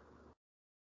Butler.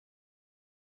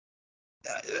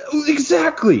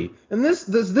 Exactly. And this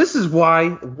is why,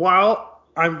 while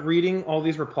I'm reading all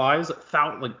these replies,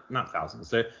 not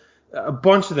thousands, a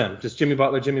bunch of them, just Jimmy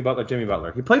Butler, Jimmy Butler, Jimmy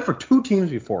Butler. He played for 2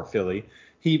 teams before Philly.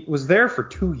 He was there for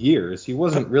 2 years. He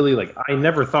wasn't really like, I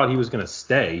never thought he was going to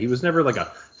stay. He was never like a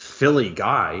Philly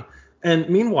guy. And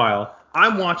meanwhile,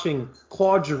 I'm watching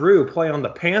Claude Giroux play on the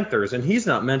Panthers, and he's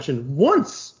not mentioned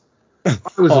once. I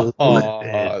was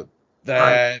livid.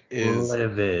 That is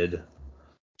livid.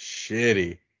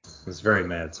 shitty. I was very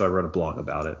mad, so I wrote a blog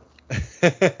about it.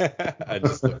 I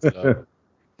just looked it up.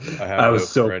 I was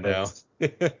so right now.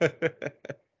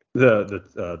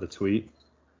 The tweet.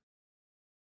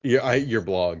 Yeah, your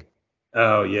blog.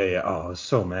 Oh yeah. Oh, I was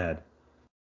so mad.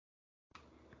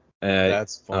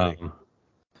 That's funny.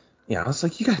 Yeah, I was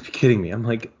like, you gotta be kidding me. I'm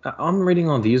like, I'm reading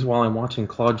on these while I'm watching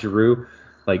Claude Giroux,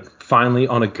 like, finally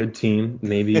on a good team,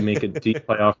 maybe make a deep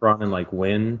playoff run and like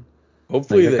win.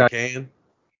 Hopefully they can.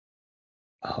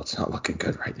 Oh, it's not looking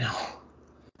good right now.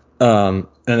 And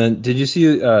then did you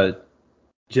see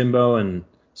Jimbo and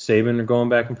Saban are going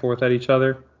back and forth at each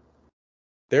other?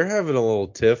 They're having a little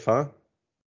tiff, huh?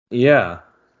 Yeah.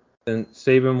 And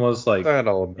Saban was like, What's that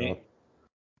all about?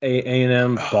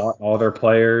 A&M bought all their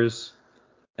players,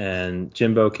 and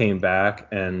Jimbo came back,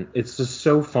 and it's just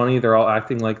so funny. They're all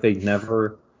acting like they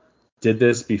never did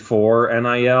this before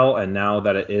NIL, and now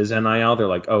that it is NIL, they're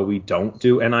like, oh, we don't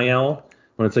do NIL.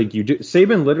 When it's like you do.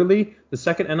 Saban literally, the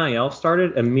second NIL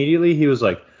started, immediately he was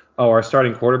like, oh, our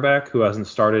starting quarterback who hasn't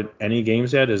started any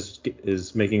games yet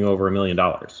is making over $1 million.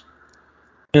 And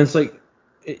it's like,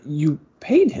 you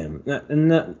paid him,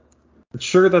 and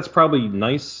sure, that's probably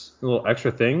nice, a little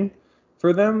extra thing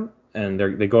for them, and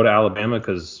they go to Alabama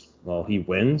because, well, he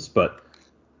wins, but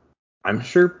I'm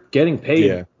sure getting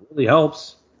paid really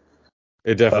helps.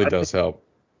 It definitely does help.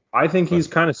 I think he's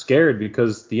kind of scared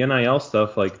because the NIL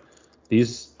stuff, like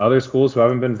these other schools who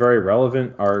haven't been very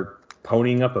relevant are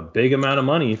ponying up a big amount of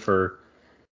money for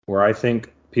where I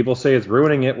think people say it's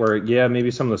ruining it, where, yeah, maybe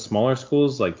some of the smaller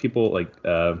schools, like people like,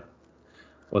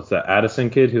 what's that Addison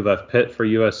kid who left Pitt for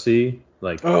USC?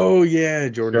 Like, oh yeah,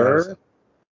 Jordan Addison.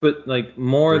 But like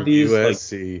more for of these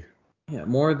USC.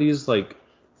 more of these like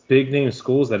big name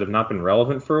schools that have not been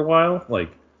relevant for a while,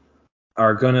 like,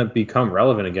 are gonna become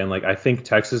relevant again. Like, I think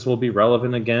Texas will be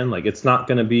relevant again. Like, it's not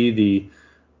gonna be the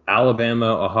Alabama,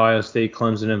 Ohio State,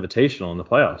 Clemson Invitational in the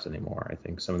playoffs anymore. I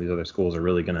think some of these other schools are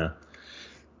really gonna,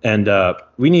 and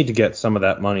we need to get some of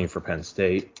that money for Penn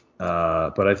State.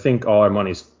 But I think all our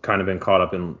money's kind of been caught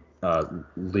up in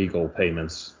legal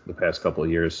payments the past couple of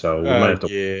years, so we might have to.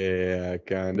 Yeah,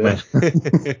 kind of.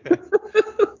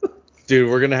 Dude,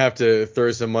 we're gonna have to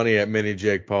throw some money at Mini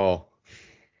Jake Paul.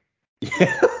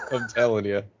 Yeah. I'm telling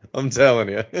you.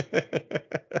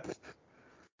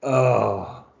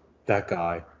 Oh, that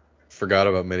guy. Forgot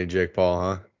about Mini Jake Paul,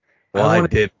 huh? Well, I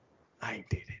did. I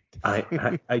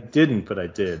didn't, but I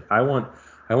did. I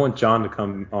want John to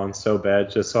come on so bad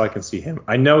just so I can see him.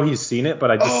 I know he's seen it,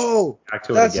 but I just back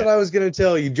to it that's again. what I was gonna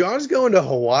tell you. John's going to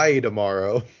Hawaii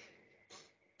tomorrow.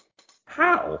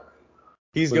 How?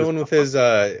 He's going with his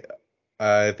I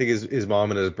think his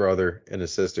mom and his brother and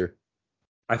his sister.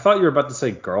 I thought you were about to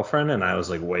say girlfriend, and I was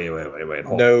like, wait,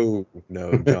 hold on.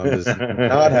 No, John does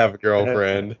not have a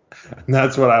girlfriend.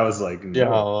 That's what I was like,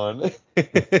 no.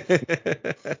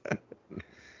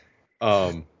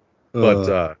 John.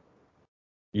 But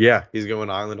yeah, he's going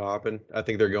island hopping. I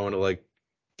think they're going to like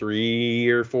 3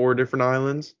 or 4 different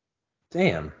islands.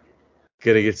 Damn.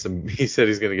 He said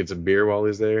he's gonna get some beer while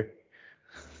he's there.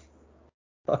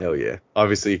 Hell yeah.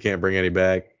 Obviously, you can't bring any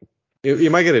back.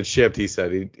 You might get it shipped, he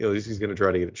said. At least he's going to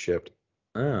try to get it shipped.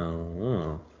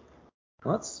 Oh.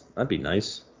 Well, that'd be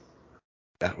nice.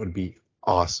 That would be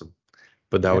awesome.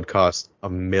 But that would cost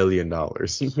 $1 million.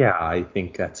 Yeah, I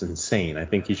think that's insane. I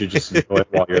think you should just enjoy it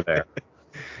while you're there.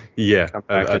 Yeah,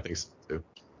 I think so too.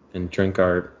 And drink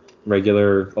our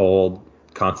regular old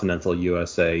continental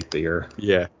USA beer.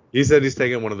 Yeah. He said he's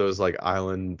taking one of those like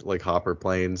island like hopper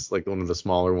planes, like one of the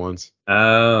smaller ones.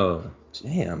 Oh,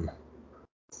 damn.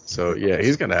 So yeah,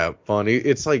 he's gonna have fun.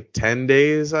 It's like 10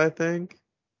 days, I think.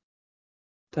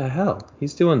 The hell?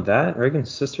 He's doing that? Reagan's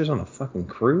sister's on a fucking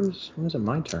cruise? When is it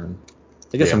my turn?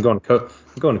 I guess Yeah. I'm going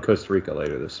to Costa Rica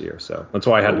later this year, so that's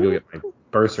why I had to go get my Ooh.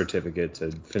 birth certificate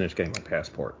to finish getting my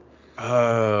passport.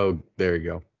 Oh, there you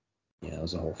go. Yeah, it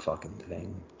was a whole fucking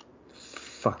thing.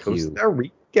 Fuck you. Costa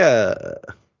Rica.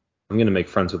 I'm gonna make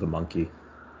friends with a monkey.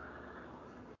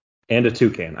 And a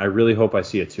toucan. I really hope I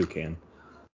see a toucan.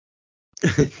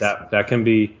 That can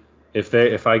be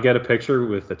if I get a picture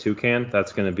with a toucan,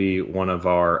 that's gonna be one of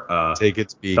our Take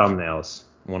its beak. thumbnails.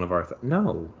 One of our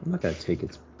no, I'm not gonna take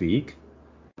its beak.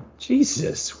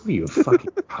 Jesus, what are you, a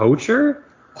fucking poacher?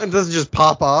 It doesn't just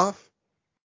pop off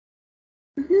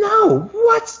No,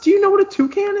 what? Do you know what a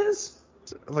toucan is?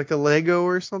 like a Lego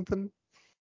or something?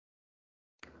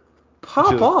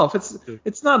 Pop Just off.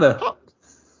 It's not a pop.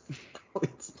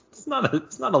 it's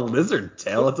not a lizard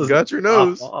tail. It doesn't Got your pop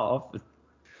nose. off.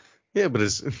 Yeah, but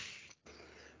it's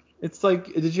It's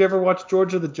like, did you ever watch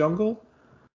George of the Jungle?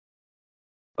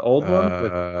 The old one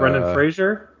with Brendan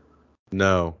Fraser?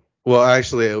 no. Well,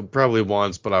 actually, probably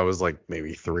once, but I was like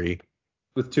maybe 3.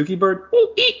 With Tookie Bird?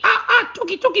 Ooh, ee, ah, ah,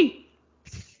 Tookie, Tookie.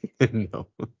 No.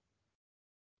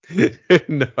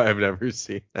 No, I've never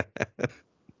seen that.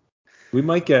 We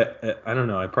might get, I don't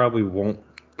know, I probably won't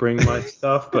bring my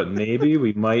stuff, but maybe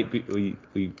we might be,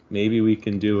 maybe we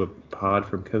can do a pod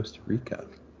from Costa Rica.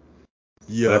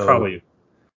 But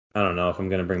I don't know if I'm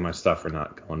going to bring my stuff or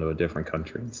not, going to a different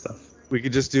country and stuff. We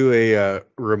could just do a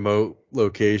remote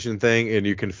location thing, and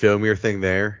you can film your thing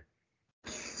there,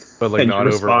 but like And you not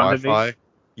over respond to me? Wi-Fi.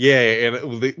 Yeah,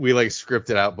 and we like script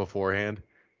it out beforehand.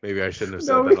 Maybe I shouldn't have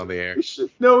said that on the air.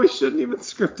 We shouldn't even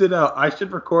script it out. I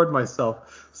should record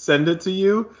myself, send it to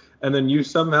you, and then you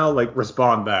somehow like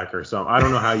respond back or something. I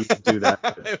don't know how you can do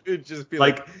that. It would just be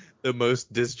Like- like the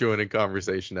most disjointed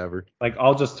conversation ever. Like,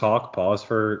 I'll just talk, pause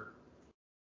for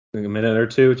a minute or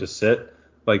two, just sit,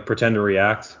 like pretend to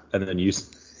react, and then you.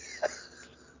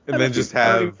 And then just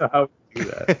I don't even have know how to do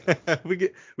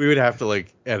that. we would have to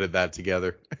like edit that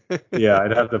together. Yeah,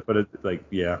 I'd have to put it like,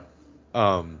 yeah.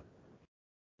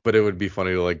 But it would be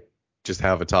funny to like just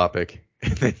have a topic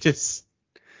and then just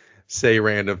say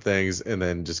random things and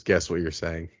then just guess what you're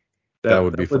saying. That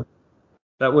would be fun.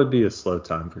 That would be a slow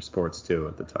time for sports too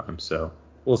at the time, so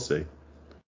we'll see.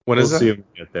 When We'll is that? see when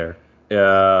we get there.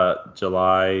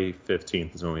 July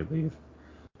 15th is when we leave.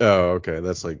 Oh, okay.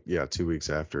 That's like 2 weeks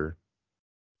after.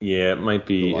 Yeah, it might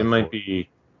be. July It might 4th. be.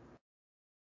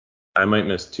 I might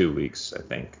miss 2 weeks, I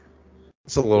think.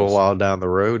 It's a little while down the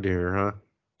road here, huh?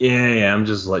 Yeah. I'm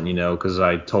just letting you know because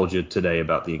I told you today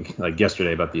about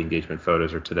yesterday about the engagement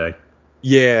photos or today.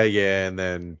 Yeah, and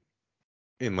then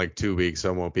in like 2 weeks I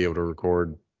won't be able to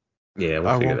record. Yeah, we'll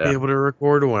I figure won't that be out. able to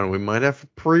record one. We might have a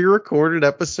pre-recorded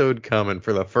episode coming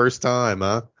for the first time,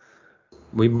 huh?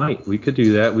 We might. We could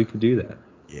do that.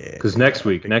 Yeah. Because next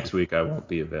week I won't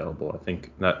be available. I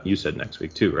think not. You said next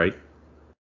week too, right?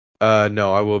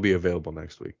 No, I will be available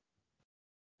next week.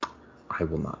 I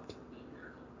will not.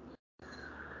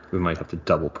 We might have to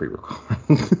double pre-record.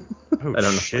 Oh, I don't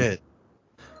know. shit.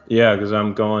 Yeah, because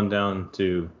I'm going down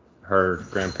to her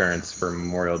grandparents for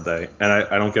Memorial Day, and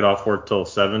I don't get off work till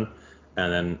 7,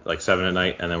 and then like 7 at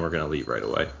night, and then we're gonna leave right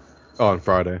away. Oh, on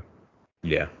Friday.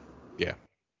 Yeah. Yeah.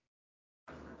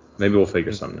 Maybe we'll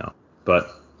figure something out. But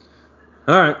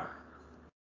all right.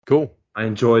 Cool. I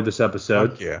enjoyed this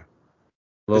episode. Fuck yeah.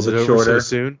 A little Is it bit over shorter. so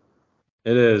soon?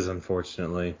 It is,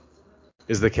 unfortunately.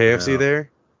 Is the KFC there?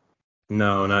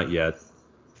 No, not yet.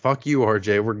 Fuck you,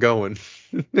 RJ. We're going.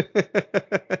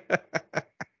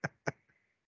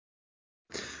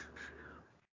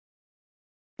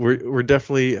 we're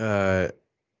definitely a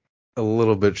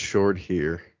little bit short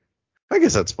here. I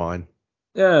guess that's fine.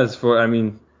 Yeah, I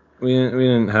mean, we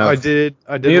didn't have. I did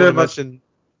want Neither to of us. mention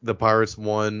the Pirates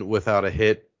won without a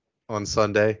hit on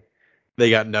Sunday. They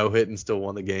got no hit and still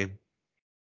won the game.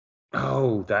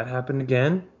 Oh, that happened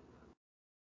again?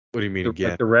 What do you mean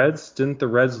again? Like the Reds? Didn't the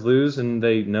Reds lose and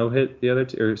they no hit the other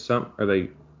two or something? Are they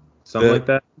something like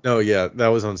that? No, yeah, that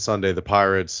was on Sunday. The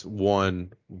Pirates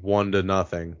won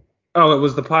 1-0. Oh, it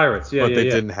was the Pirates. Yeah, But they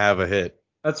yeah. didn't have a hit.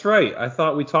 That's right. I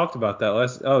thought we talked about that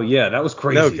last. Oh, yeah, that was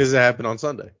crazy. No, because it happened on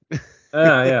Sunday.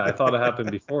 Yeah. I thought it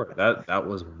happened before. That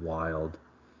was wild.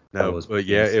 No, but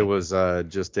yeah, it was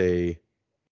just a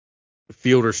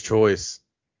fielder's choice.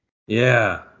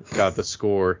 Yeah. Got the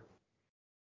score.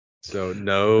 So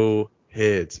no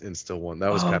hits and still won.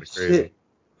 That was kind of crazy. Shit.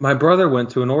 My brother went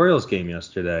to an Orioles game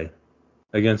yesterday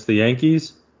against the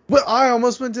Yankees. Well, I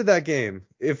almost went to that game.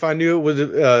 If I knew it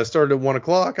would start at 1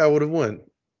 o'clock, I would have went.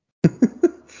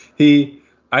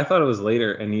 I thought it was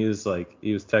later, and he was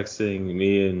texting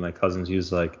me and my cousins. He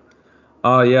was like,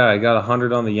 "Oh yeah, I got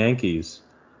 100 on the Yankees."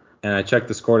 And I checked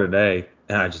the score today,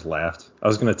 and I just laughed. I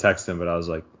was gonna text him, but I was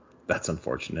like, that's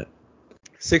unfortunate.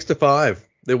 6-5.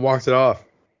 They walked it off.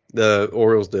 The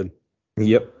Orioles did.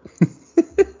 Yep.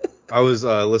 I was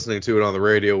listening to it on the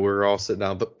radio. We were all sitting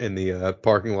out in the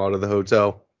parking lot of the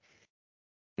hotel.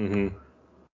 Mm-hmm.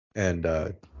 And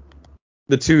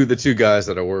the two guys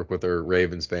that I work with are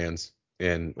Ravens fans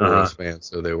and Orioles fans,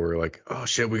 so they were like, "Oh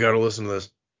shit, we got to listen to this."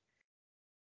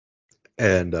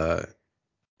 And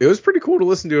it was pretty cool to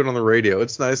listen to it on the radio.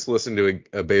 It's nice to listen to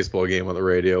a baseball game on the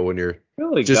radio when you're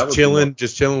Like just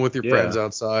chilling with your friends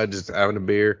outside, just having a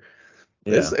beer.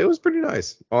 Yeah. It was pretty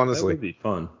nice, honestly. That would be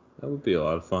fun. That would be a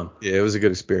lot of fun. Yeah, it was a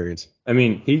good experience. I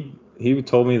mean, he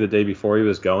told me the day before he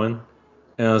was going,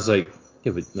 and I was like,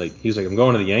 yeah, but like he was like, I'm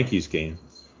going to the Yankees game,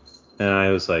 and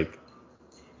I was like,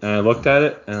 and I looked at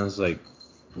it, and I was like,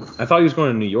 I thought he was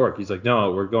going to New York. He's like,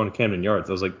 no, we're going to Camden Yards.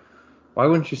 I was like, why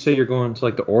wouldn't you say you're going to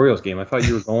like the Orioles game? I thought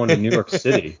you were going to New York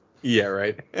City. Yeah,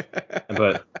 right.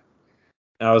 But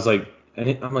I was like,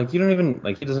 I'm like, you don't even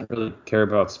like he doesn't really care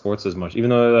about sports as much, even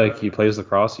though like he plays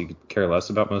lacrosse, he could care less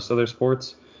about most other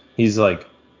sports. He's like,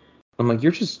 I'm like,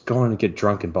 you're just going to get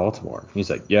drunk in Baltimore. He's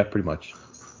like, yeah, pretty much.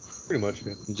 Pretty much,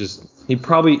 yeah. He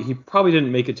probably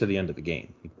didn't make it to the end of the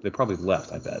game. They probably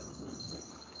left, I bet.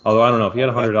 Although I don't know if he had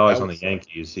 $100 on the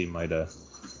Yankees, he might have.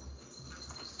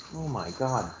 Oh my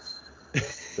God,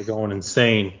 they're going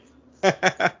insane.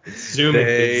 It's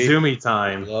zoomy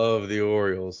time. Love the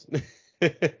Orioles.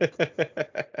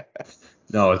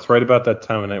 No, it's right about that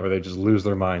time of night where they just lose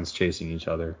their minds chasing each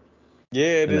other.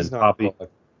 Yeah, it is. And then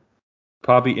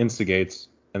Poppy instigates,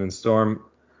 and then Storm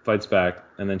fights back,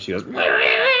 and then she goes, and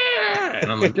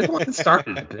I'm like, you're the one that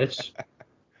started it, bitch.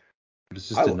 It's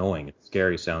just annoying. It's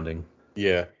scary sounding.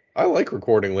 Yeah, I like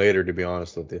recording later, to be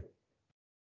honest with you.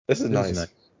 This is nice.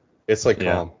 It's like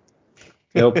calm.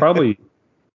 It'll probably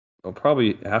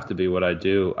have to be what I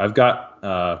do. I've got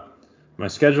my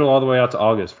schedule all the way out to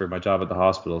August for my job at the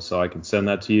hospital, so I can send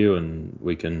that to you, and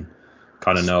we can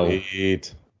kind of know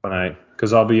when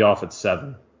because I'll be off at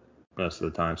 7 most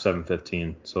of the time,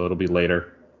 7:15, so it'll be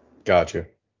later. Gotcha.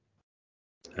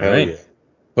 All right. Yeah.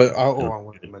 But I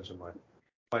wanted to mention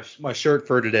my shirt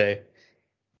for today.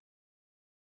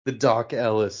 The Doc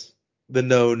Ellis, the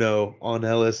no on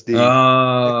LSD.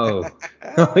 Oh,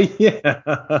 yeah.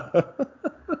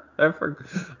 I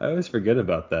always forget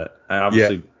about that. I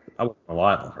wasn't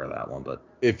alive for that one, but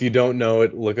if you don't know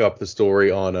it, look up the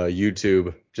story on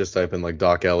YouTube. Just type in like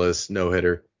Doc Ellis no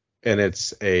hitter, and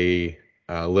it's a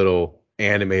little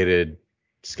animated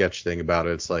sketch thing about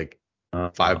it. It's like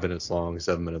 5 minutes long,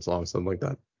 7 minutes long, something like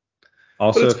that.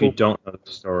 Also, if you don't know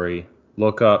the story,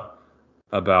 look up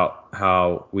about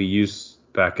how we used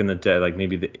back in the day, like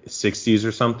maybe the 60s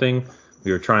or something.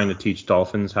 We were trying to teach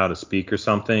dolphins how to speak or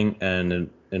something, and it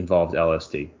involved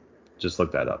LSD. Just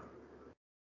look that up.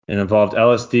 It involved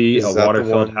LSD, a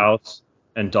water-filled house,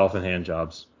 and dolphin hand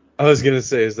jobs. I was gonna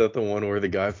say, is that the one where the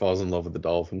guy falls in love with the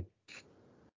dolphin?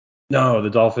 No, the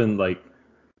dolphin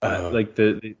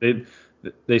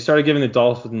they started giving the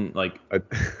dolphin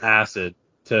acid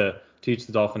to teach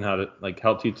the dolphin how to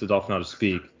help teach the dolphin how to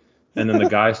speak, and then the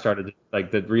guy started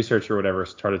the researcher or whatever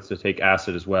started to take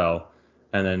acid as well,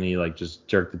 and then he just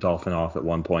jerked the dolphin off at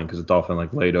one point because the dolphin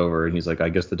laid over, and he's like, I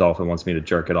guess the dolphin wants me to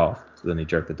jerk it off, so then he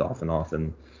jerked the dolphin off,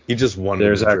 and he just wanted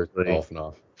to jerk the dolphin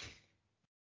off.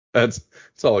 That's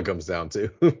all it comes down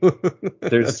to.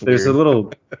 There's a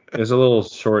little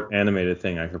short animated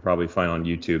thing I could probably find on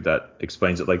YouTube that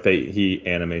explains it. He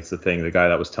animates the thing. The guy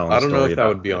that was telling the story. I don't know if that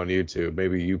would be on YouTube.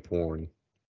 Maybe YouPorn.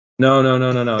 No.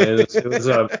 It was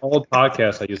an old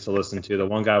podcast I used to listen to. The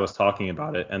one guy was talking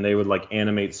about it, and they would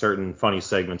animate certain funny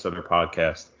segments of their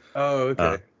podcast. Oh,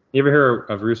 okay. You ever hear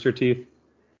of Rooster Teeth?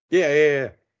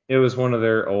 Yeah. It was one of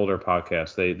their older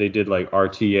podcasts. They did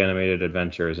RT animated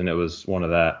adventures, and it was one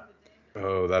of that.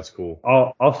 Oh, that's cool.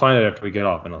 I'll find it after we get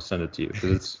off, and I'll send it to you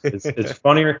because it's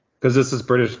funnier because it's this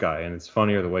British guy, and it's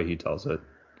funnier the way he tells it.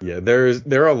 Yeah, there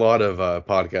are a lot of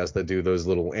podcasts that do those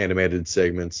little animated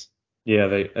segments. Yeah,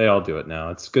 they all do it now.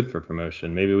 It's good for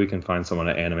promotion. Maybe we can find someone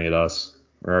to animate us.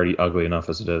 We're already ugly enough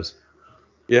as it is.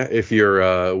 Yeah, if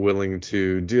you're willing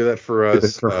to do that for us. Do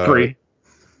it for free.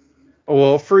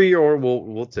 Well, free or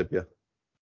we'll tip you.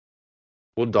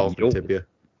 We'll dolphin tip you.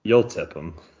 You'll tip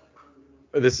them.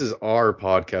 This is our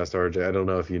podcast, RJ. I don't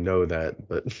know if you know that,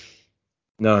 but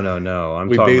No.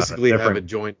 We basically have a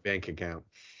joint bank account.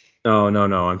 No.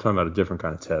 I'm talking about a different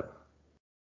kind of tip.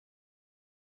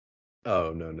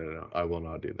 Oh, no. I will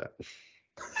not do that.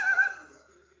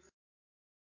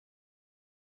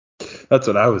 That's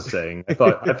what I was saying. I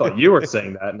thought you were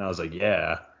saying that, and I was like,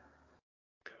 yeah.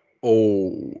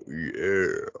 Oh,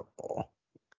 yeah.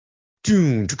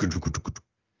 Oh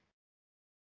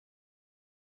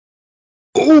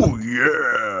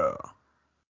yeah.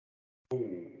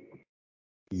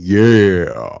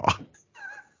 Yeah.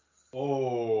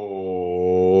 Oh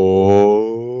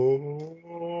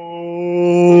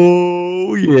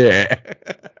yeah.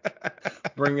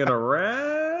 Bring it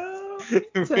around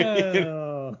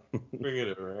town. Bring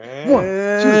it around. 1,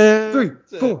 2,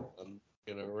 3, 4. Bring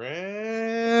it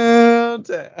around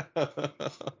town.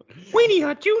 Weenie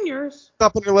Hut Juniors.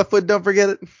 Stop on your left foot. Don't forget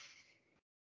it.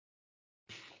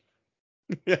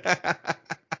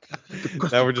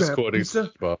 Now we're just quoting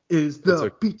SpongeBob. Is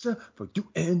the pizza for you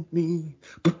and me.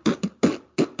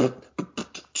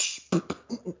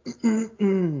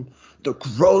 The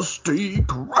Krusty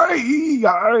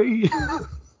Krab.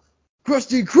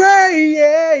 Krusty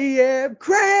Krab,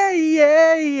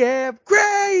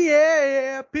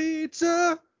 Krab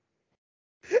pizza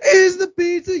is the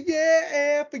pizza,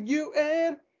 yeah, for you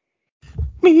and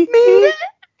Me.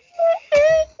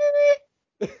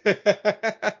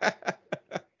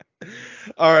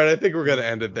 All right, I think we're gonna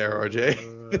end it there,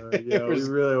 RJ. Yeah, we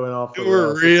really went off the rails.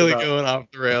 We're really going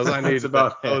off the rails. I need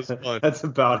that. That was fun. That's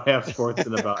about half sports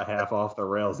and about half off the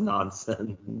rails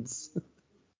nonsense.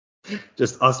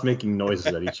 Just us making noises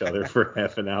at each other for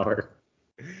half an hour.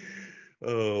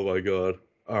 Oh my god.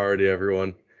 Alrighty,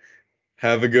 everyone.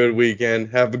 Have a good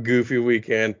weekend. Have a goofy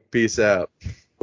weekend. Peace out.